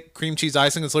basic cream cheese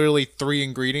icing. It's literally 3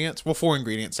 ingredients. Well, 4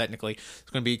 ingredients, technically.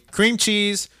 It's going to be cream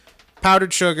cheese,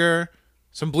 powdered sugar,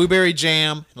 some blueberry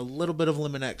jam, and a little bit of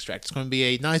lemon extract. It's going to be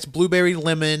a nice blueberry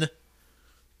lemon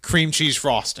cream cheese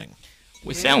frosting.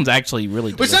 Which sounds actually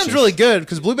really Which delicious. sounds really good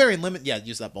because blueberry and lemon. Yeah,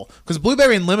 use that bowl because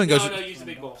blueberry and lemon goes. No, use the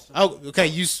big bowl. Oh, okay.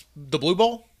 Use the blue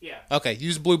bowl. Yeah. Okay,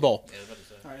 use blue bowl.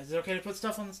 All right, is it okay to put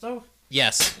stuff on the stove?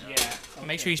 Yes. Yeah.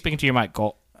 Make sure you're speaking to your mic,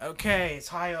 Colt. Okay, it's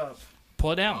high up.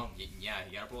 Pull it down. Yeah,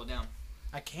 you gotta pull it down.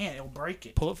 I can't. It'll break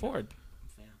it. Pull it forward.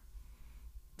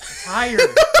 It's higher.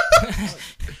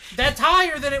 That's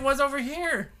higher than it was over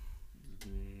here.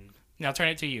 Now turn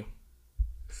it to you.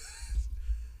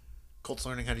 Colt's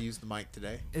learning how to use the mic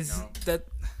today. Is that?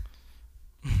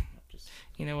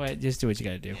 You know what? Just do what you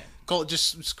got to do. Colt,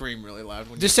 just scream really loud.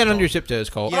 When just you stand on Colt. your tiptoes,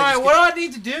 Cole. Yeah. All right, just what do I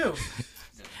need to do?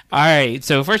 All right.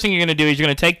 So first thing you're going to do is you're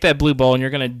going to take that blue bowl and you're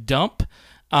going to dump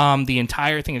the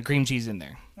entire thing of cream cheese in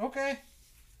there. Okay.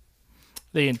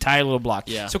 The entire little block.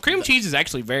 Yeah. So cream cheese is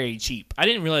actually very cheap. I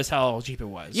didn't realize how cheap it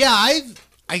was. Yeah,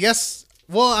 I guess.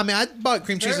 Well, I mean, I bought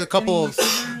cream cheese a couple of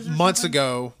months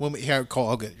ago when we here. Colt,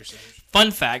 I'll get your scissors. Fun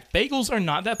fact: bagels are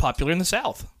not that popular in the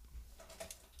South.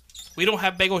 We don't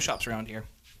have bagel shops around here.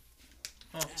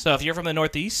 So if you're from the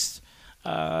Northeast,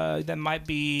 that might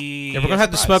be. Yeah, we're gonna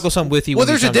have to smuggle some with you. Well, when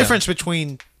you there's a come down. difference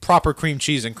between proper cream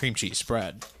cheese and cream cheese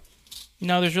spread.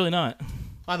 No, there's really not.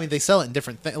 I mean, they sell it in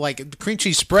different things. Like cream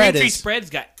cheese spread Cream is cheese spread's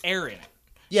got air in it.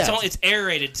 yeah, It's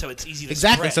aerated, so it's easy to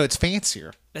exactly. spread. So it's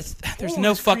fancier. There's Oh,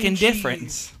 no it's cream fucking cheese.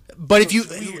 difference. But if you,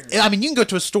 weird. I mean, you can go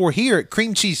to a store here.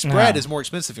 Cream cheese spread Yeah. is more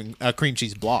expensive than cream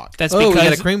cheese block. That's Oh, we because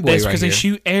got a cream boy that's right because they here.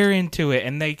 shoot air into it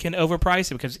and they can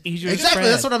overprice it because it's easier to Exactly.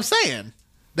 spread. That's what I'm saying.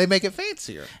 They make it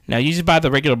fancier. Now you just buy the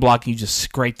regular block and you just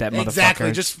scrape that motherfucker.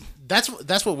 Exactly. Just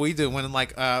that's what we do when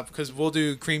like because we'll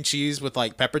do cream cheese with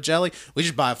like pepper jelly. We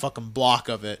just buy a fucking block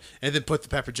of it and then put the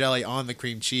pepper jelly on the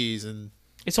cream cheese and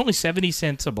It's only 70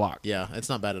 cents a block. yeah, it's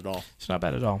not bad at all. It's not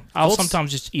bad at all. I'll Colt's-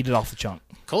 sometimes just eat it off the chunk.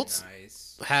 Colt's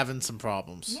having some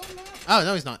problems. Oh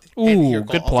no, he's not. Ooh, Here,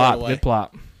 Colt, good I'll throw it plop. away. Good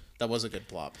plop. That was a good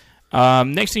plop.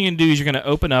 Next thing you're going to do is you're going to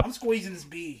open up I'm squeezing this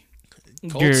bee.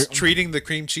 Colt's your... treating the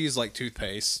cream cheese like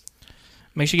toothpaste.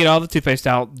 Make sure you get all the toothpaste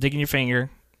out. Digging your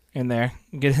finger in there.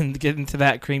 Get into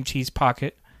that cream cheese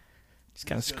pocket. Just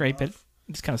kind of scrape it.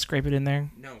 Just kind of scrape it in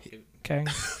there. No, Okay.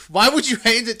 Why would you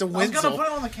hand it to I was gonna Wenzel? put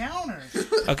it on the counter.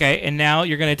 Okay, and now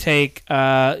you're gonna take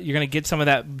you're gonna get some of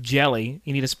that jelly.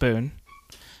 You need a spoon.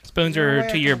 Spoons Is there a way are I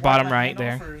to can your wipe bottom my right hand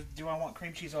there. off, or do I want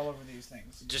cream cheese all over these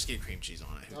things? Just get cream cheese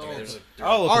on it.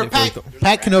 I'll Or open it Pat, for you.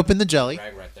 Pat can open the jelly.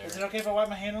 Rag right there. Is it okay if I wipe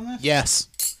my hand on this? Yes.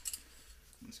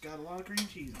 It's got a lot of cream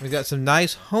cheese. We got some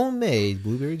nice homemade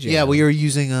blueberry jam. Yeah, we are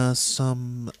using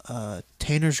some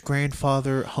Tanner's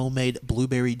grandfather homemade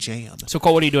blueberry jam. So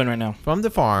Cole, what are you doing right now? from the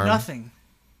farm. Nothing.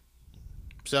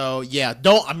 So yeah,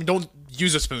 don't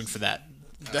use a spoon for that.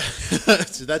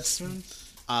 So that's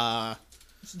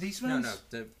These spoons?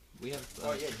 We have.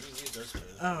 Oh yeah, you can use those spoons.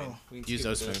 Oh. We can use scoop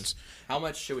those with spoons. How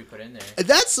much should we put in there?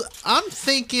 I'm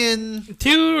thinking.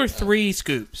 2 or 3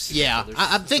 scoops. Yeah, there's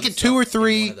I'm thinking some 2 or stuff in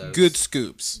 3 one of those. good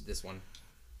scoops. This one.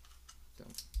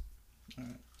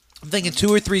 I'm thinking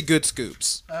 2 or 3 good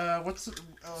scoops. What's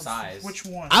Size. Which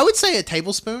one? I would say a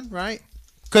tablespoon, right?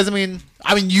 Because I mean,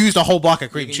 used a whole block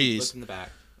of cream You can cheese. Look in the back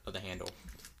of the handle.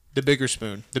 The bigger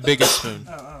spoon, the biggest spoon.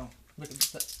 Oh. Look at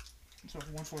that. So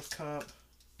 1/4 cup.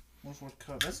 1/4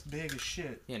 cup. That's big as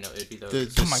shit. Yeah, no, it'd be those.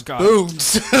 The Oh my God.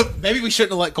 spoons. Maybe we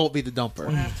shouldn't have let Colt be the dumper.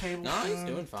 1/2 tablespoon. No, he's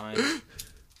doing fine.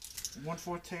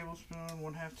 1/4 tablespoon.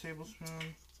 1/2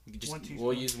 tablespoon. You just, 1 teaspoon.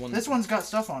 we'll use one. This one's got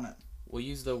stuff on it. We'll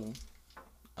use the.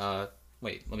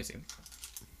 Wait. Let me see.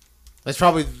 That's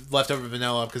probably leftover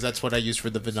vanilla because that's what I use for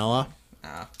the vanilla.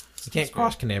 Ah, You can't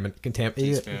cross contaminate.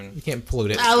 Teaspoon. You can't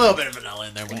pollute it. A little bit of vanilla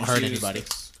in there won't Just hurt use anybody.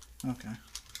 this. Okay.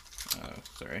 Oh,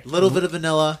 sorry. A little bit of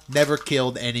vanilla never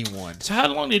killed anyone. So how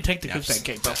long did it take to Yeah, cook that just-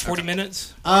 cake? About 40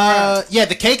 minutes? Yeah,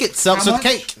 the cake itself. How So much? the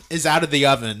cake is out of the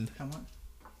oven, How much?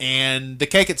 and the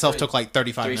cake itself took like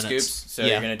 35 3 minutes. scoops. So yeah.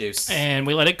 you're gonna do. And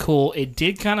we let it cool. It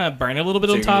did kind of burn a little bit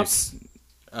so on you're gonna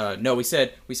top. do no, we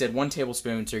said 1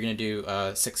 tablespoon. So you're gonna do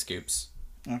 6 scoops.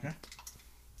 Okay.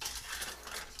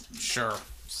 Sure.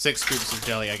 6 scoops of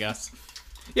jelly, I guess.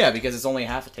 Yeah, because it's only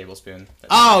half a tablespoon.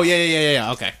 Oh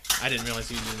yeah. Okay, I didn't realize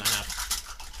you were using that half.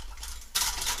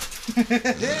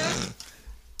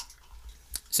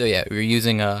 So yeah, we're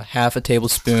using a half a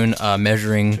tablespoon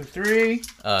measuring 2, 3.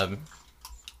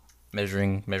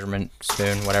 measurement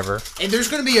spoon, whatever. And there's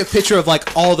going to be a picture of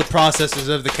like all the processes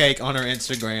of the cake on our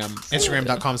Instagram,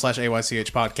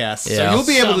 Instagram.com/AYCH podcast. Yeah. So you'll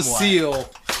be able to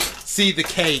Somewhat. see the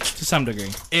cake To some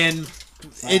degree. in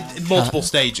multiple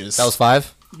stages. That was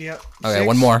 5. Yep. Okay, 6.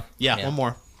 one more. yeah, one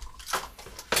more.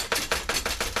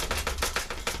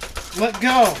 Let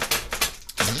go.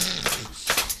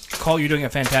 Cole, you're doing a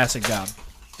fantastic job.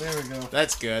 There we go.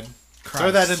 That's good.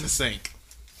 Throw that in the sink.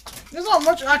 There's not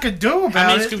much I could do How about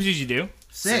many it. scoops did you do?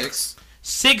 6.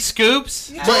 6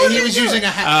 scoops? But he was using the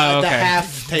okay.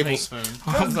 half tablespoon.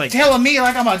 I was like, Telling me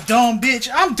like I'm a dumb bitch.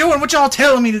 I'm doing what y'all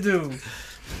telling me to do.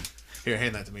 Here,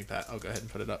 hand that to me, Pat. I'll go ahead and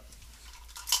put it up.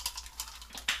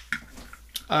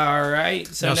 all right.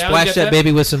 So Now now splash we that got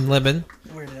baby with some lemon.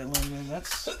 Where that lemon?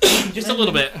 That's just a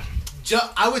little bit.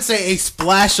 I would say a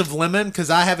splash of lemon because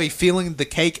I have a feeling the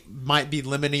cake might be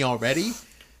lemony already.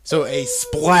 So a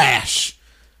splash.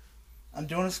 I'm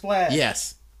doing a splash.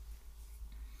 Yes.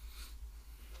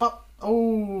 Pop.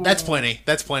 Oh. That's plenty.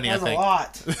 That's plenty, That's I think. a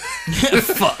lot.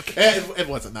 Fuck. It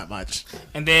wasn't that much.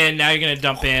 And then now you're gonna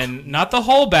dump in not the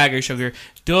whole bag of sugar.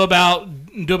 Do about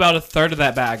a third of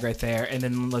that bag right there, and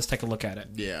then let's take a look at it.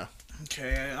 Yeah.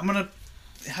 Okay, I'm gonna.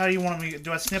 How do you want me?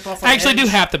 Do I snip off? Actually, do edge?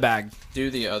 half the bag. Do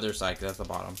the other side 'cause that's the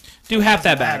bottom. Do half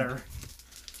that Doesn't bag. matter.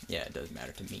 Yeah, it does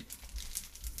matter to me.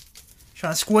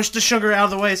 Trying to squish the sugar out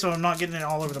of the way so I'm not getting it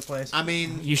all over the place. I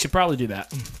mean, You should probably do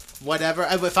that. whatever.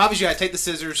 If I was you, I'd take the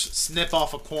scissors, snip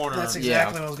off a corner. That's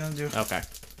exactly what I was gonna do. Okay.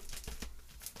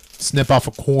 Snip off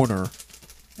a corner.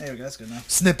 There we go. That's good enough.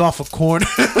 Snip off a corner.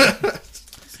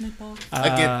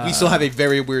 Again, we still have a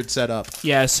very weird setup.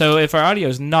 Yeah. So if our audio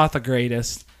is not the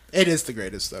greatest, It is the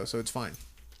greatest, though, so it's fine.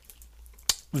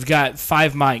 we've got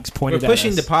 5 mics We're pointed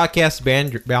pushing at the us.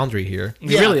 podcast boundary here.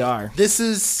 We really are. This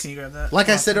is, Can you grab that? like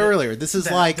I said earlier, this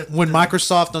is like when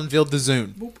Microsoft unveiled the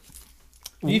Zune.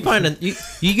 You find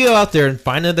you go out there and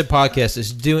find another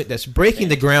podcast that's breaking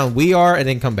the ground we are, and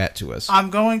then come back to us. I'm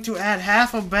going to add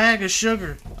half a bag of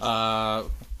sugar. Uh,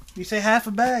 You say half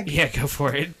a bag? Yeah, go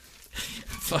for it.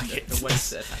 Fuck it. the West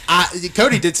said.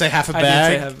 Cody did say half a I did say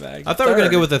bag. half a bag. I thought we were gonna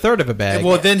go with a third of a bag.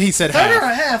 Well, then he said Third or half.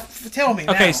 a half? Tell me.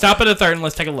 Okay, now. stop at a third and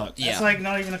let's take a look. That's like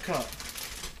not even a cup.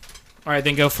 All right,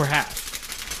 then go for half.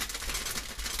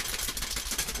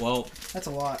 Well, That's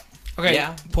a lot. Okay,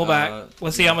 Yeah, pull back.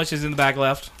 Let's see how much is in the bag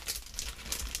left.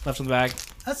 Left in the bag.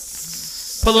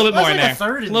 That's Put a little bit that's more in like there. A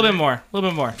third A in little there. bit more. A little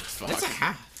bit more. that's a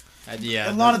half.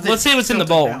 Yeah. A lot of Let's see what's in the filtered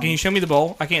bowl. down. Can you show me the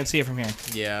bowl? I can't see it from here.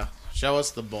 Yeah. Show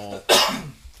us the bowl.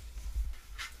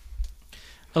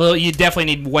 Although you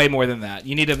definitely need way more than that.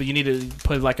 You need to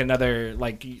put like another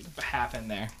like half in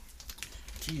there.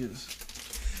 Jesus.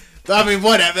 I mean,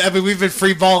 whatever. I mean, we've been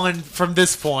free balling from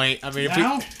this point. I mean, if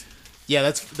Now? yeah,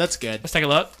 that's good. Let's take a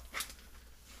look.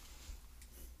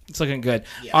 It's looking good.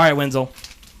 Yeah. All right, Wenzel.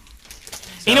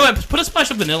 You know what? Put a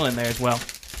splash of vanilla in there as well.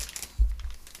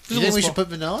 You think we should put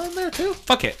vanilla in there too?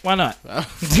 Fuck it. Why not?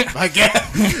 I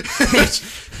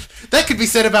guess that could be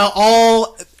said about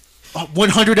all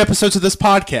 100 episodes of this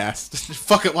podcast.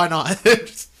 Fuck it, why not?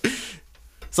 It's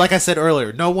like I said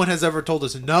earlier. No one has ever told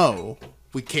us no.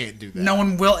 We can't do that. No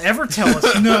one will ever tell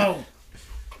us no.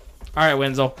 All right,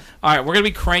 Wenzel. All right, we're gonna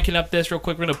be cranking up this real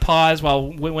quick. We're gonna pause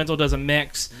while Wenzel does a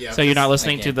mix, Yeah, so you're not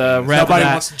listening to the rep. Nobody of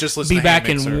that. wants to just listen Be to back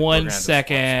Hand Mixer. in We're 1 gonna have to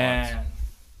second.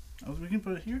 Oh, we can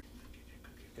put it here.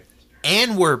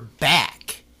 And we're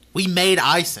back. We made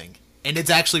icing, and it's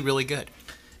actually really good.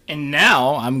 And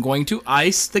now I'm going to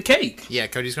ice the cake. Yeah,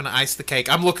 Cody's gonna ice the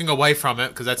cake. I'm looking away from it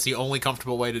because that's the only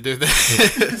comfortable way to do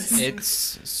this.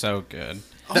 It's so good.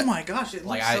 Oh my gosh, it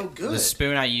looks so good. The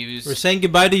spoon I used, We're saying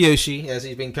goodbye to Yoshi as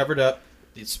he's being covered up.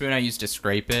 the spoon I used to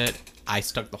scrape it, I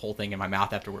stuck the whole thing in my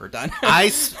mouth after we were done. I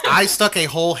stuck a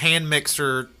whole hand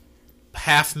mixer,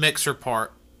 half mixer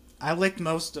part I licked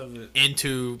most of it.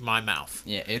 into my mouth,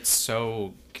 Yeah, it's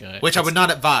so good. which I would not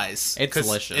advise. It's 'cause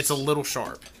delicious. It's a little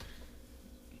sharp.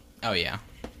 Oh yeah.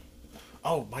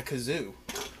 Oh, my kazoo.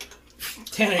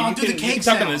 Tanner, I'll do the cake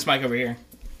talk on sound. this mic over here.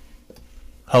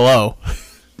 Hello.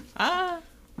 Ah.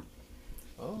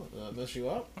 Oh, mess you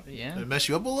up? Yeah. Did it mess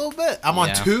you up a little bit? I'm on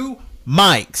Yeah. 2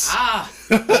 mics. Ah.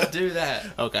 Don't do that.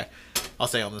 Okay, I'll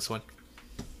stay on this one.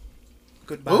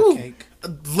 Goodbye, Ooh. cake.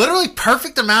 Literally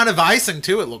perfect amount of icing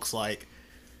too. It looks like.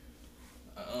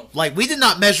 Like we did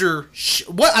not measure.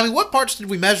 What I mean, what parts did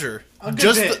we measure? A good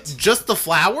Just bit. just the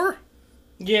flour.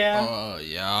 Yeah. Oh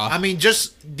yeah. I mean,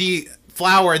 just the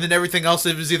flour, and then everything else.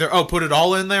 It was either put it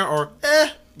all in there, or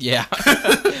Yeah.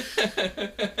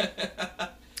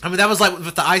 I mean, that was like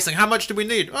with the icing. How much did we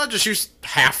need? Well, just use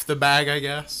half the bag, I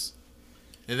guess.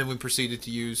 And then we proceeded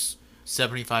to use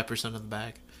 75% of the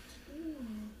bag.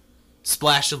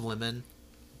 Splash of lemon,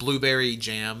 blueberry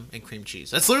jam, and cream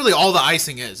cheese. That's literally all the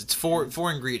icing is. It's four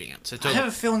ingredients. It's I have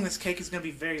a feeling this cake is going to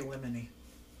be very lemony.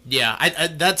 yeah, I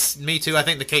that's me too. I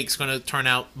think the cake's going to turn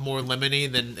out more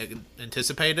lemony than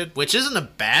anticipated, which isn't a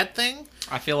bad thing.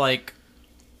 I feel like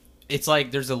it's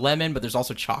like there's a lemon, but there's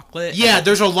also chocolate. Yeah,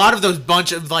 there's a lot of those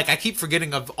bunch of, like, I keep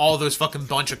forgetting of all those fucking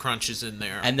bunch of crunches in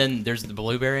there. And then there's the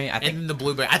blueberry. I think. And the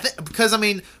blueberry. I think because I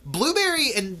mean,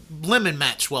 blueberry and lemon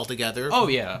match well together. Oh,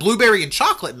 yeah. Blueberry and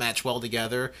chocolate match well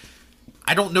together.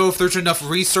 I don't know if there's enough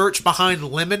research behind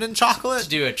lemon and to chocolate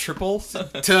do a triple,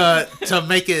 to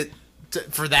make it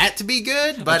for that to be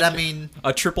good. But I mean,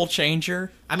 a triple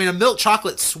changer. a milk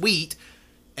chocolate's sweet,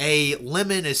 a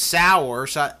lemon is sour.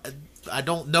 So I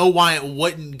don't know why it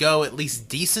wouldn't go at least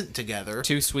decent together.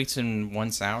 2 sweets and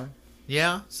 1 sour.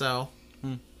 Yeah. So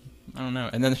I don't know.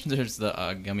 And then there's the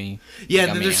gummy. yeah, and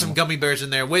then gummy there's some animal. gummy bears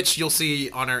in there, which you'll see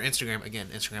on our Instagram, again,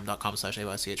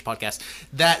 instagram.com/AYCH podcast,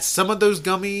 that some of those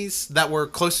gummies that were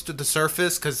close to the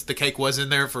surface, because the cake was in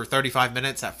there for 35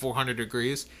 minutes at 400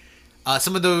 degrees,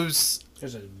 some of those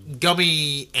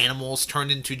gummy animals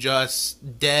turned into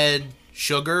just dead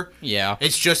sugar. Yeah.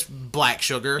 It's just black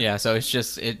sugar. Yeah. So it's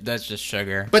just that's just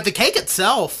sugar. But the cake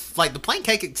itself, like the plain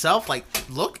cake itself, like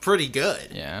looked pretty good.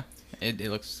 Yeah. It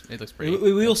looks We, pretty.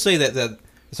 we will say that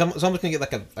someone's gonna get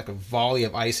like a volley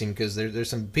of icing because there's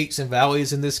some peaks and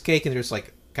valleys in this cake, and there's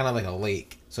like kind of like a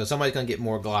lake. So somebody's gonna get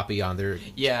more gloppy on their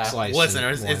Yeah. slice. Listen,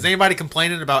 than is one. anybody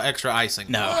complaining about extra icing?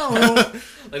 No.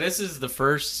 Like this is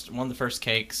one of the first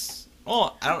cakes.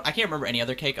 Well, I can't remember any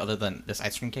other cake other than this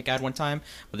ice cream cake I had one time.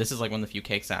 But this is like one of the few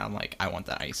cakes that I'm like, I want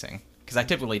that icing because I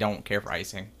typically don't care for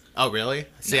icing. Oh, really?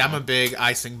 See, No. I'm a big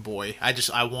icing boy.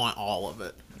 I want all of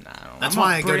it. Nah, I don't That's I'm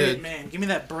why a I go bread to. man. Give me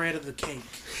that bread of the cake.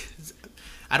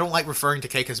 I don't like referring to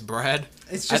cake as bread.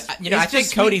 It's just I it's think just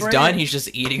sweet Cody's bread. done. He's just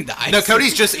eating the icing. No,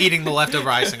 Cody's just eating the leftover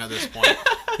icing at this point.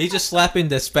 He's just slapping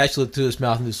the spatula to his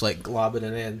mouth and just like globbing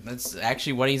it in. That's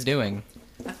actually what he's doing.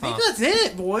 I think that's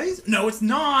it, boys. No, it's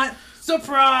not.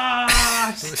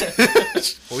 Surprise!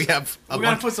 We have a We're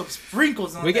gonna bunch. put some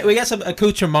sprinkles on. We got some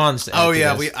accoutrements. to add Oh to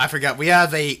yeah, this. I forgot. We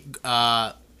have a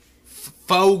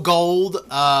faux gold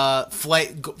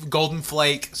golden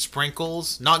flake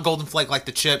sprinkles, not golden flake like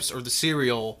the chips or the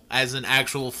cereal, as in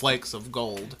actual flakes of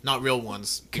gold, not real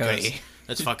ones. because Cody.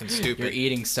 that's fucking You're stupid.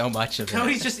 eating so much of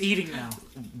Cody's it. just eating now.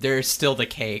 There's still the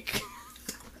cake.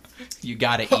 You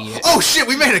gotta eat it. Oh shit,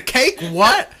 we made a cake.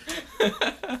 What?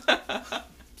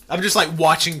 I'm just like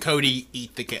watching Cody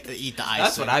eat the icing.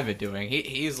 That's what I've been doing.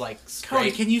 He's like Cody,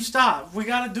 straight. can you stop? We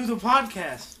gotta do the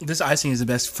podcast. This icing is the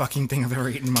best fucking thing I've ever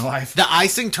eaten in my life. The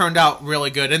icing turned out really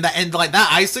good, and like that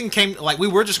icing came like we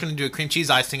were just gonna do a cream cheese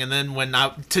icing, and then when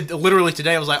literally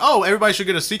today I was like, oh, everybody should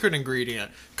get a secret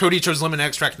ingredient. Cody chose lemon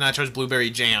extract, and I chose blueberry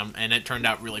jam, and it turned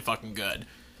out really fucking good.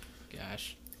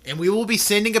 Gosh. And we will be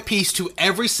sending a piece to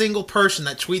every single person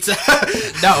that tweets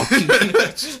No.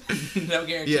 No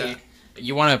guarantee. Yeah.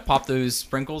 You want to pop those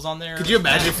sprinkles on there? Could you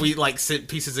imagine if we like sent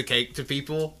pieces of cake to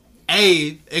people?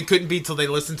 It couldn't be till they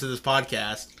listen to this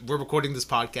podcast. We're recording this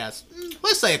podcast,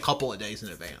 let's say a couple of days in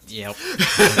advance. Yep.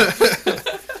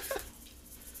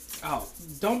 Oh,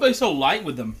 don't be so light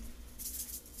with them.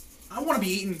 I want to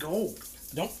be eating gold.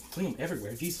 Don't fling them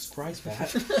everywhere. Jesus Christ,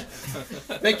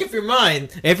 Pat. Make up your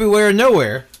mind. Everywhere or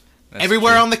nowhere. That's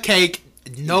Everywhere true. on the cake,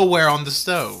 nowhere on the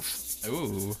stove.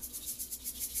 Ooh.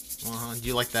 Do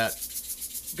you like that?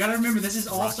 Gotta remember, this is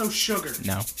also sugar.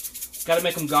 No. Gotta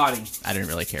make them gaudy. I didn't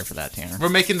really care for that, Tanner. We're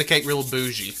making the cake real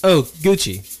bougie. Oh,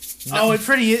 Gucci. Oh, it's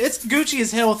Gucci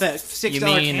as hell with that $6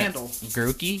 candle.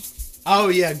 Grookey? Oh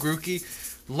yeah, Grookey.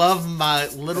 Love my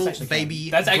little baby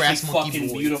That's actually grass monkey fucking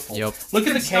boy. beautiful. Yep. Look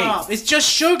at the cake. Stop. It's just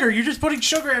sugar. You're just putting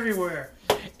sugar everywhere.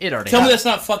 It already Tell me has, that's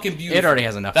not fucking beautiful. it already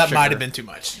has enough That sugar. might have been too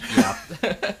much.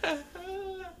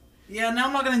 Yeah, now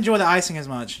I'm not gonna enjoy the icing as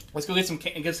much. Let's go get some.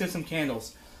 Let's get some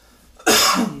candles.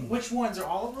 Which ones? Are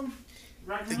all of them?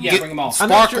 Right now? Yeah, bring them all. I'm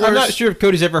not sure if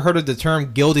Cody's ever heard of the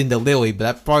term gilding the lily, but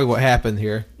that's probably what happened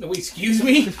here. No, excuse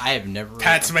me. I have never.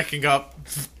 Pat's making up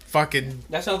fucking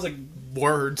That sounds like.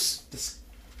 words.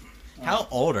 How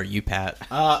old are you, Pat?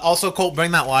 Also, Colt,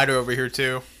 bring that lighter over here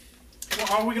too. Well,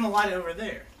 are we gonna light it over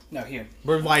there? No, here.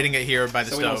 We're lighting it here by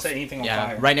the So we don't stove. set anything on Yeah,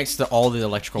 fire. right next to all the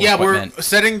electrical Yeah, equipment. we're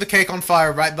setting the cake on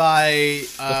fire right by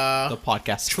The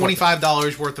podcast.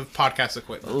 $25 worth of podcast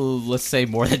equipment. Let's say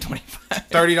more than 25.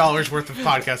 $30 worth of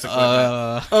podcast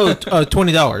equipment.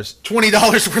 $20.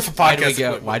 $20 worth of Why podcast do we go?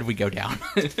 equipment. Why did we go down?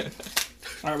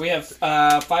 All right, we have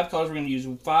 5 colors. We're gonna use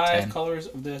 5 10. colors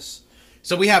of this.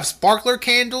 So we have sparkler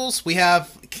candles, we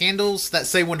have candles that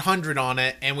say 100 on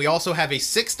it, and we also have a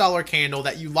 $6 candle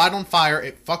that you light on fire,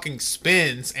 it fucking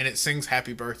spins, and it sings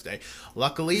happy birthday.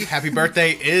 Luckily, happy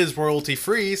birthday is royalty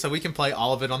free, so we can play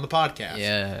all of it on the podcast.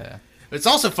 Yeah. It's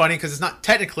also funny because it's not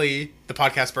technically the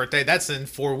podcast birthday, that's in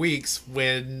 4 weeks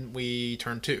when we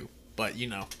turn 2. But, you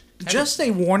know. Just a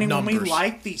warning: when we Numbers.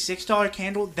 light the $6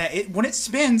 candle, that when it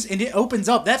spins and it opens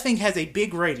up, that thing has a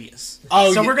big radius.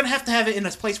 Oh, so yeah. we're gonna have to have it in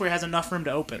a place where it has enough room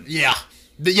to open. Yeah.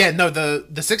 The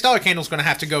 $6 candle's going to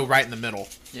have to go right in the middle.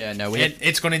 Yeah. No.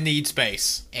 It's going to need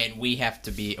space. And we have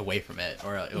to be away from it,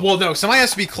 or Well, no, somebody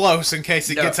has to be close in case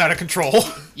it No. gets out of control.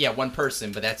 yeah, one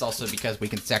person, but that's also because we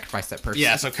can sacrifice that person.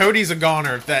 Yeah, so Cody's a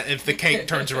goner if the cake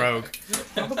turns rogue.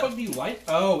 How the fuck do you light?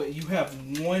 Oh, you have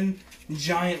one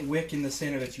giant wick in the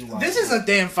center that you light. This is a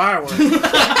damn firework.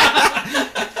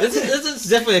 This is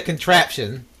definitely a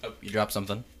contraption. Oh, you dropped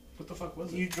something. What the fuck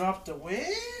was it? You dropped the wick?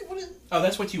 What is? Oh,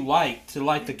 that's what you light to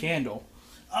light the candle.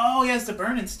 Oh, yeah, it's the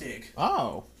burning stick.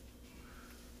 Oh.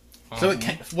 So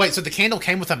wait, so the candle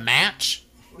came with a match?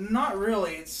 Not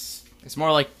really. It's It's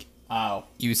more like Oh.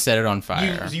 you set it on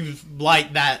fire. You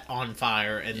light that on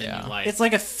fire and then Yeah. you light. it's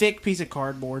like a thick piece of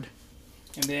cardboard.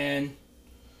 And then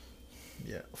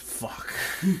Yeah. Fuck.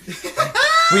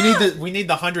 we need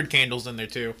the 100 candles in there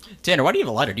too. Tanner, why do you have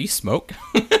a lighter? Do you smoke?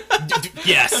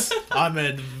 Yes, I'm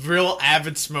a real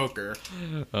avid smoker.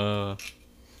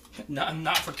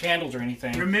 not for candles or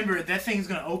anything. Remember, that thing's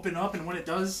gonna open up, and when it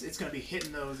does, it's gonna be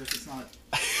hitting those if it's not.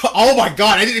 Oh my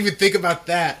god, I didn't even think about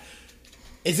that.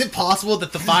 Is it possible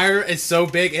that the fire is so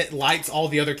big it lights all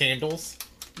the other candles?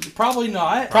 Probably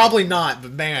not. Probably not,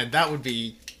 but man, that would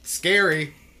be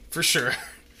scary for sure.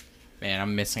 Man,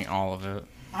 I'm missing all of it.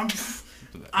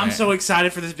 I'm so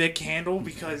excited for this big candle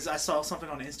because I saw something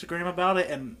on Instagram about it,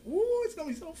 and ooh, it's gonna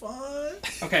be so fun.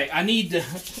 Okay, I need to.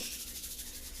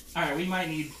 All right, we might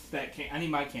need that. I need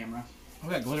my camera. I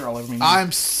got glitter all over me.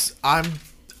 I'm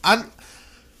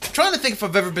trying to think if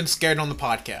I've ever been scared on the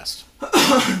podcast.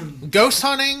 Ghost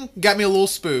hunting got me a little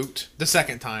spooked the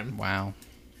second time. Wow.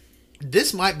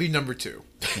 This might be number 2.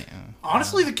 Yeah.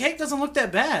 Honestly, the cake doesn't look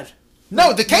that bad.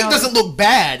 No, the cake No. doesn't look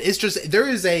bad. It's just there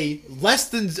is a less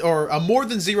than or a more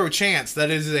than 0 chance that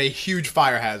it is a huge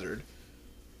fire hazard.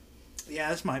 Yeah,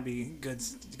 this might be good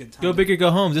time. Go big or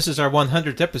go home. This is our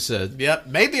 100th episode. Yep,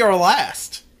 maybe our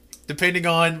last, depending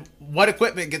on what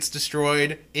equipment gets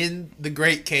destroyed in the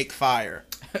Great Cake Fire.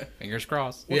 Fingers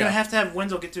crossed. We're gonna have to have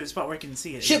Wenzel get to a spot where he can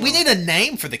see it. Shit, we need a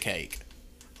name for the cake.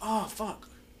 Oh fuck.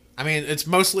 I mean, it's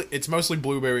mostly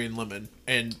blueberry and lemon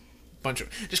and bunch of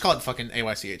just call it fucking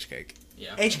AYCH cake.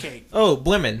 H cake. Oh,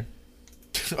 Blemon.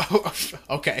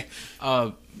 Okay.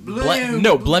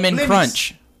 Blemon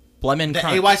Crunch. Blemon The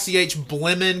Crunch. AYCH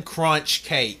Blemon Crunch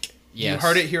Cake. You Yes.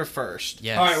 heard it here first.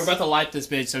 Yes. All right, we're about to light this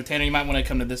bitch. So Tanner, you might want to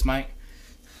come to this mic.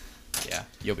 Yeah,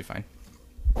 you'll be fine.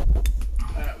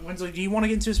 Winslow, do you want to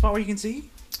get into a spot where you can see?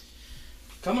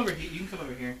 Come over here. You can come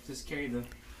over here. Just carry the.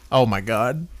 Oh my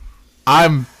god.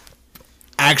 I'm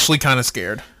actually kind of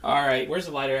scared. All right, where's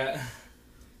the lighter at?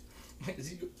 Is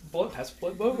he blood? Pass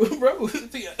blood, bro.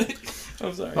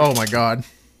 I'm sorry. Oh my god.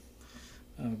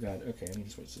 Oh god. Okay, I need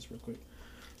to switch this real quick.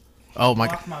 Oh my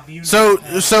Block god. my view. So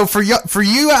for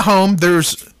you at home,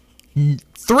 there's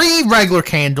 3 regular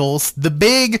candles, the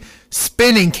big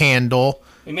spinning candle.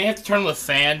 We may have to turn on the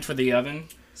fan for the oven.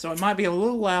 So it might be a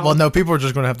little loud. Well, no, people are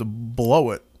just going to have to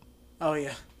blow it. Oh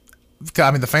yeah.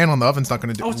 I mean, the fan on the oven's not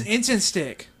going to do. Oh, it's an incense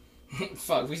stick.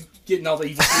 Fuck, we getting all the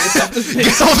evil spirits off this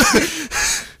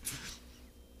bitch.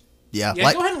 Yeah,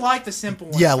 Yeah, go ahead and light the simple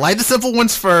one. yeah, light the simple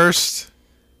ones first.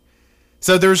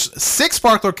 So there's 6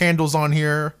 sparkler candles on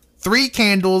here, 3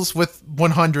 candles with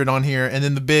 100 on here, and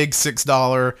then the big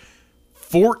 $6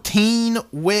 14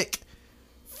 wick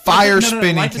fire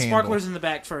spinning Light the candle. sparklers in the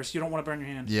back first. You don't want to burn your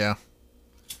hand. Yeah.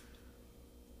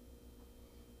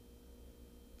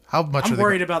 How much I'm are they?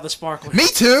 worried about the sparklers. Me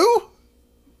too.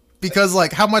 Because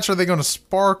like, how much are they going to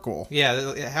sparkle?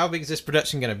 Yeah, how big is this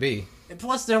production going to be? And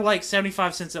plus, they're like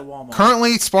 75 cents at Walmart.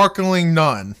 Currently sparkling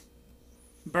none.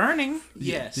 Burning?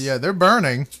 Yes. Yeah, they're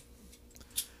burning.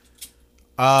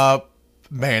 Man,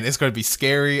 it's going to be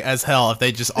scary as hell if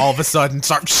they just all of a sudden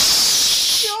start.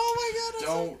 Oh my god.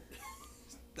 Don't.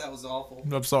 That was awful.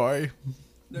 I'm sorry.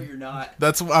 No, you're not.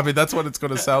 That's what it's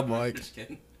going to sound like. Just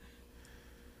kidding.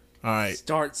 All right.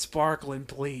 Start sparkling,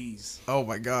 please. Oh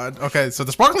my god. Okay, so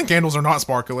the sparkling candles are not Are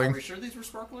sparkling. we sure these were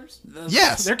sparklers?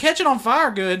 Yes. They're catching on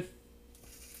fire good.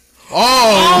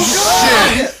 Oh,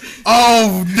 shit.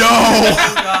 Oh no.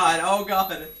 Oh god! Oh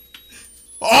god!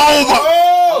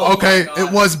 Oh my. Okay, God.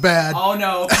 it was bad. Oh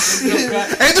no! And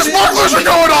the sparklers are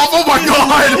going off. Oh my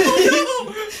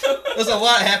god. There's a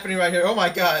lot happening right here. Oh my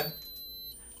god.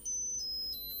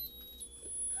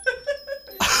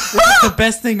 This is the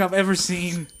best thing I've ever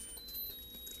seen.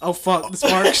 Oh fuck, the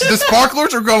sparks. The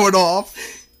sparklers are going off.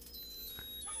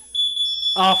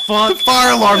 Oh fuck.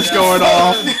 Fire alarm's going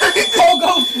off.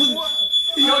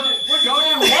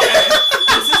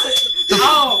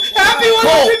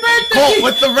 Colt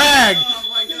with the rag. Oh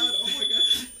my god! Oh my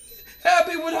god!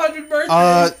 Happy 100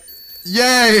 birthday.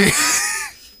 Yay.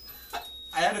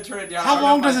 I had to turn it down. How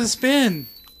long does it spin?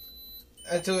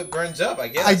 Until it burns up, I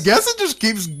guess. I guess it just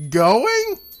keeps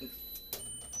going.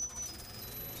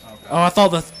 Oh, I thought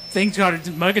the thing's got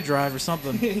a Mega Drive or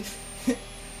something.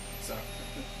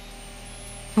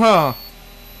 Huh.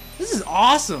 This is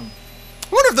awesome. I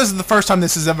wonder if this is the first time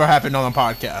this has ever happened on a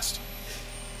podcast.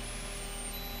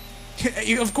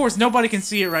 Of course, nobody can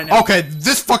see it right now. Okay,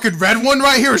 this fucking red one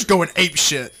right here is going ape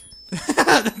shit.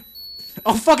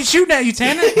 Oh, fucking shooting at you,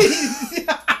 Tanner.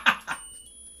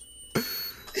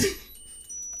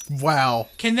 Wow.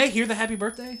 Can they hear the happy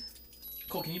birthday?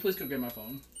 Cole, can you please go get my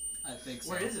phone? I think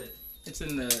so. Where is it? It's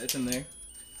in there.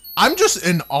 I'm just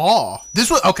in awe. This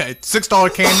was okay.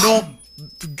 $6 candle.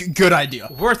 Good idea.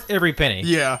 Worth every penny.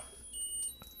 Yeah.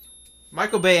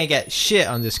 Michael Bay ain't got shit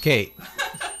on this cake.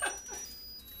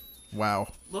 Wow.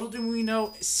 Little do we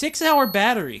know, 6-hour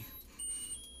battery.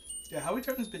 Yeah, how we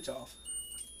turn this bitch off?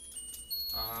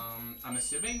 I'm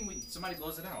assuming somebody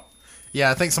blows it out.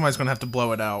 Yeah, I think somebody's gonna have to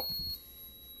blow it out.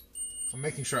 I'm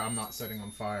making sure I'm not setting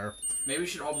on fire. Maybe we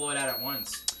should all blow it out at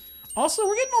once. Also,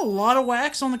 we're getting a lot of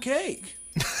wax on the cake.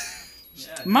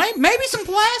 Yeah. Maybe some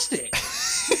plastic.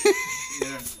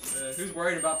 Yeah. Who's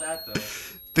worried about that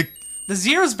though? The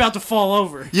zero's about to fall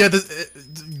over. Yeah,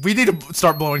 we need to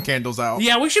start blowing candles out.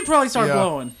 Yeah, we should probably start Yeah.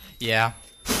 blowing. Yeah.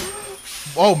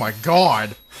 Oh my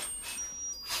god.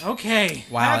 Okay.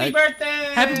 Wow. Happy birthday!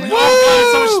 Happy birthday.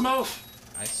 Oh, God, so much smoke.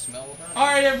 I smell that. All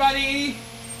right, everybody.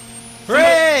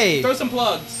 Hooray! Throw some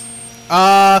plugs.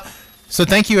 So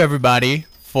thank you everybody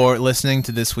for listening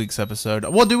to this week's episode.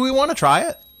 Well, do we want to try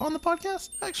it on the podcast,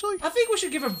 actually? I think we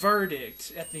should give a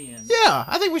verdict at the end. Yeah,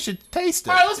 I think we should taste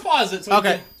it. All right, let's pause it. So we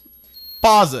Okay. can-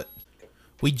 Pause it.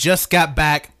 We just got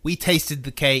back. We tasted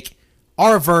the cake.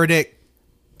 Our verdict,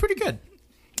 pretty good.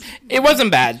 It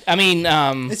wasn't bad. I mean,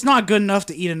 It's not good enough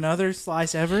to eat another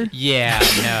slice ever. Yeah.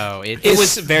 No. it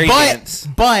was very dense.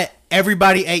 But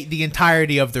everybody ate the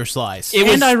entirety of their slice. It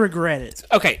was And I regret it.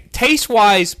 okay. Taste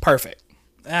wise, perfect.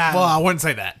 Ah, Well, I wouldn't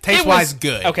say that. It Taste was wise,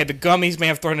 good. Okay, the gummies may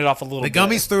have thrown it off a little. The bit.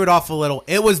 gummies threw it off a little.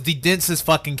 It was the densest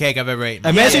fucking cake I've ever eaten.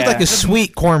 Imagine Yeah. like a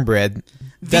sweet cornbread.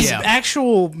 the yeah.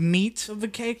 actual meat of the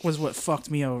cake was what fucked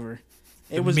me over.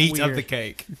 It was meat weird. of the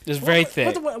cake. It was very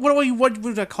thick. What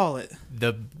would I call it?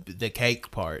 The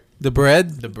cake part. The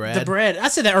bread. The bread. The bread. I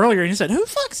said that earlier, and you said, "Who the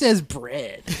fuck says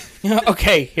bread?"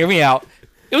 Okay, hear me out.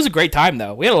 It was a great time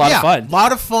though. We had a lot of fun. A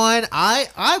lot of fun.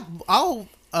 I'll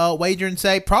wager and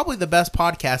say probably the best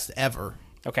podcast ever.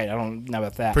 Okay, I don't know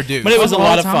about that. Produced. But it was a Of all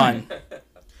lot of time. fun.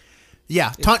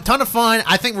 Yeah, ton of fun.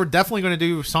 I think we're definitely going to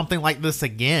do something like this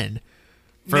again.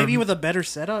 Maybe with a better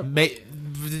setup. Maybe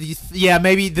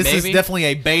this is Maybe. definitely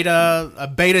a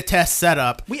beta test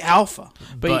setup. We alpha.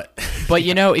 But But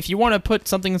you know, if you want to put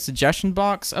something in the suggestion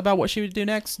box about what she would do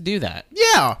next, do that.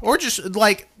 yeah, or just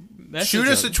like Message shoot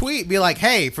us a us. tweet. Be like,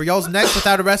 hey, for y'all's next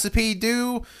without a recipe,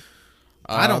 do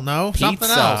I don't know something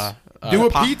else. Do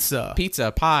a pizza.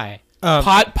 Pizza pie.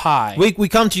 Pot pie. We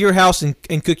come to your house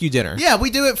and cook you dinner. Yeah, we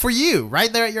do it for you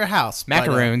right there at your house.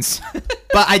 Macaroons.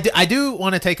 But I do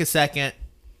want to take a second,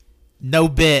 no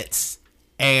bits,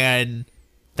 and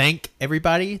thank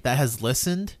everybody that has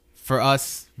listened. For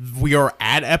us, we are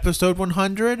at episode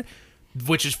 100,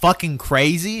 which is fucking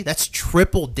crazy. That's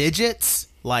triple digits.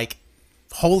 Like,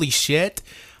 holy shit.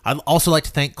 I'd also like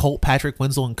to thank Colt, Patrick,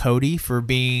 Wenzel, and Cody for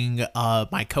being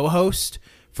my co-host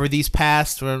for these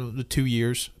past 2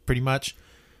 years, pretty much.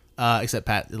 Except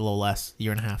Pat, a little less, a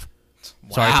year and a half.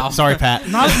 Wow. Sorry, Pat.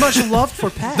 Not as much love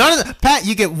for Pat. None of the, Pat,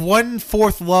 you get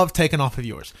 1/4 love taken off of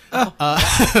yours. Oh,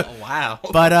 wow.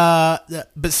 But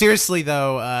seriously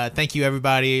though, thank you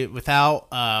everybody. Without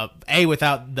the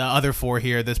other 4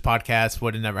 here, this podcast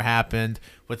would have never happened.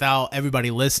 Without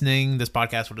everybody listening, this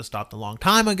podcast would have stopped a long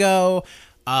time ago.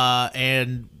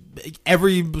 And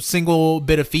every single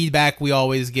bit of feedback we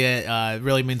always get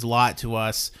really means a lot to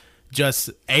us.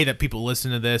 Just A, that people listen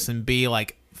to this, and B,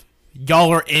 like, y'all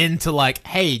are into like,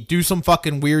 hey, do some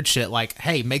fucking weird shit. Like,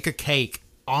 hey, make a cake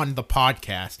on the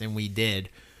podcast, and we did.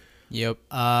 Yep.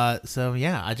 So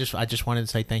yeah, I just wanted to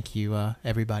say thank you,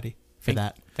 everybody, for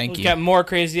that. Thank We've you. got more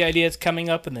crazy ideas coming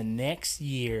up in the next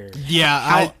year.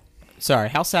 Yeah, Sorry,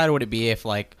 how sad would it be if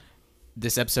like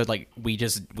this episode, like we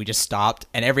just stopped,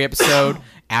 and every episode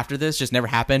after this just never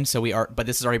happened? So but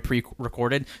this is already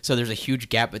pre-recorded, so there's a huge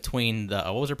gap between the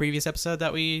what was our previous episode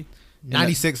that we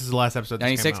 96 is the last episode. That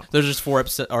 96. came out. There's just 4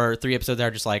 episodes or 3 episodes that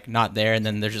are just like not there, and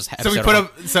then there's just So we episode put on-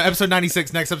 up episode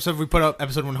 96. Next episode we put up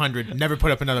episode 100. Never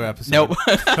put up another episode. Nope.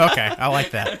 Okay, I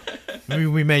like that.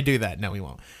 We may do that. No, we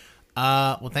won't.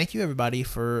 Well, thank you everybody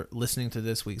for listening to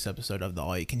this week's episode of the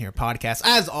All You Can Hear podcast.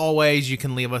 As always, you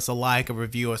can leave us a like, a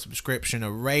review, a subscription,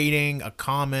 a rating, a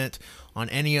comment on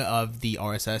any of the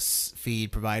RSS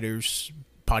feed providers,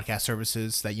 podcast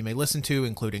services that you may listen to,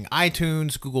 including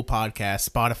iTunes, Google Podcasts,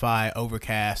 Spotify,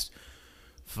 Overcast,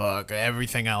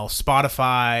 everything else.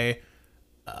 Spotify,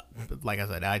 like I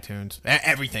said, iTunes,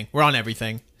 everything. We're on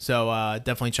everything. So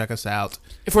definitely check us out.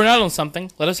 If we're not on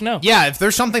something, let us know. Yeah, if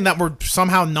there's something that we're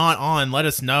somehow not on, let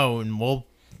us know, and we'll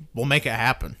make it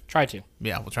happen. Try to.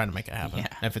 Yeah, we'll try to make it happen. Yeah.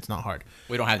 If it's not hard.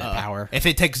 We don't have that power. If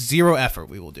it takes zero effort,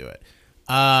 we will do it.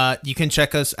 You can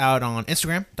check us out on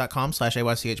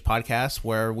Instagram.com/AYCH podcast,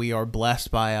 where we are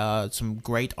blessed by some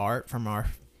great art from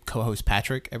our co-host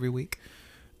Patrick every week.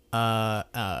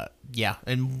 Yeah,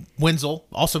 and Wenzel.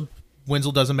 Also,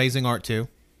 Wenzel does amazing art too.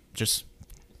 Just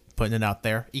putting it out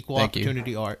there. Equal Thank you.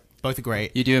 opportunity art. Both are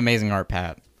great. You do amazing art,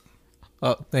 Pat.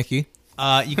 Oh, thank you.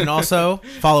 You can also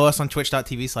follow us on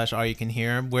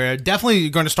twitch.tv/allyoucanhear. We're definitely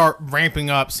going to start ramping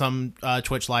up some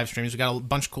Twitch live streams. We got a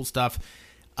bunch of cool stuff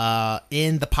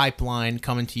in the pipeline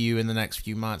coming to you in the next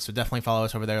few months. So definitely follow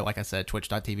us over there. Like I said,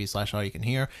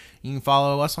 twitch.tv/allyoucanhear. You can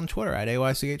follow us on Twitter at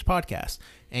AYCH Podcast.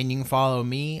 And you can follow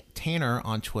me, Tanner,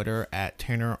 on Twitter at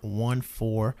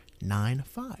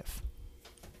Tanner1495.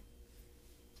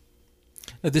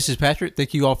 This is Patrick.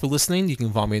 Thank you all for listening. You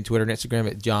can follow me on Twitter and Instagram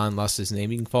at John Lost His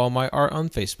Name. You can follow my art on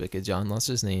Facebook at John Lost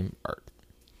His Name Art.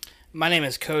 My name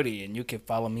is Cody, and you can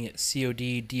follow me at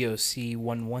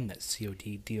CODDOC11. That's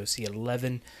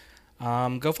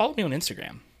CODDOC11. Go follow me on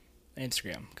Instagram.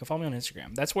 Go follow me on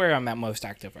Instagram. That's where I'm at most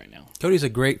active right now. Cody's a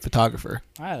great photographer.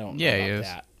 I don't know Yeah, about he is.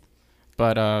 that.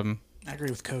 But I agree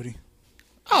with Cody.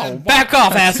 Oh, back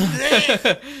off, asshole.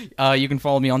 you can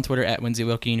follow me on Twitter at Winsy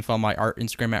Wilkie. You can follow my art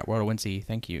Instagram at World of Winsy.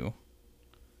 Thank you.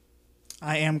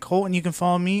 I am Colt, and you can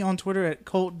follow me on Twitter at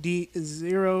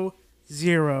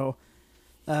ColtD00.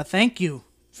 Thank you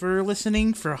for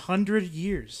listening for 100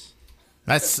 years.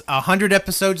 That's 100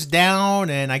 episodes down,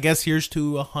 and I guess here's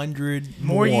to 100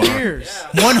 More years.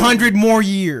 100 more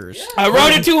years. I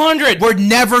rode to 200. We're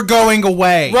never going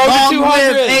away. Road to Long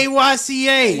 200. live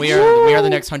AYCH. We are the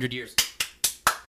next 100 years.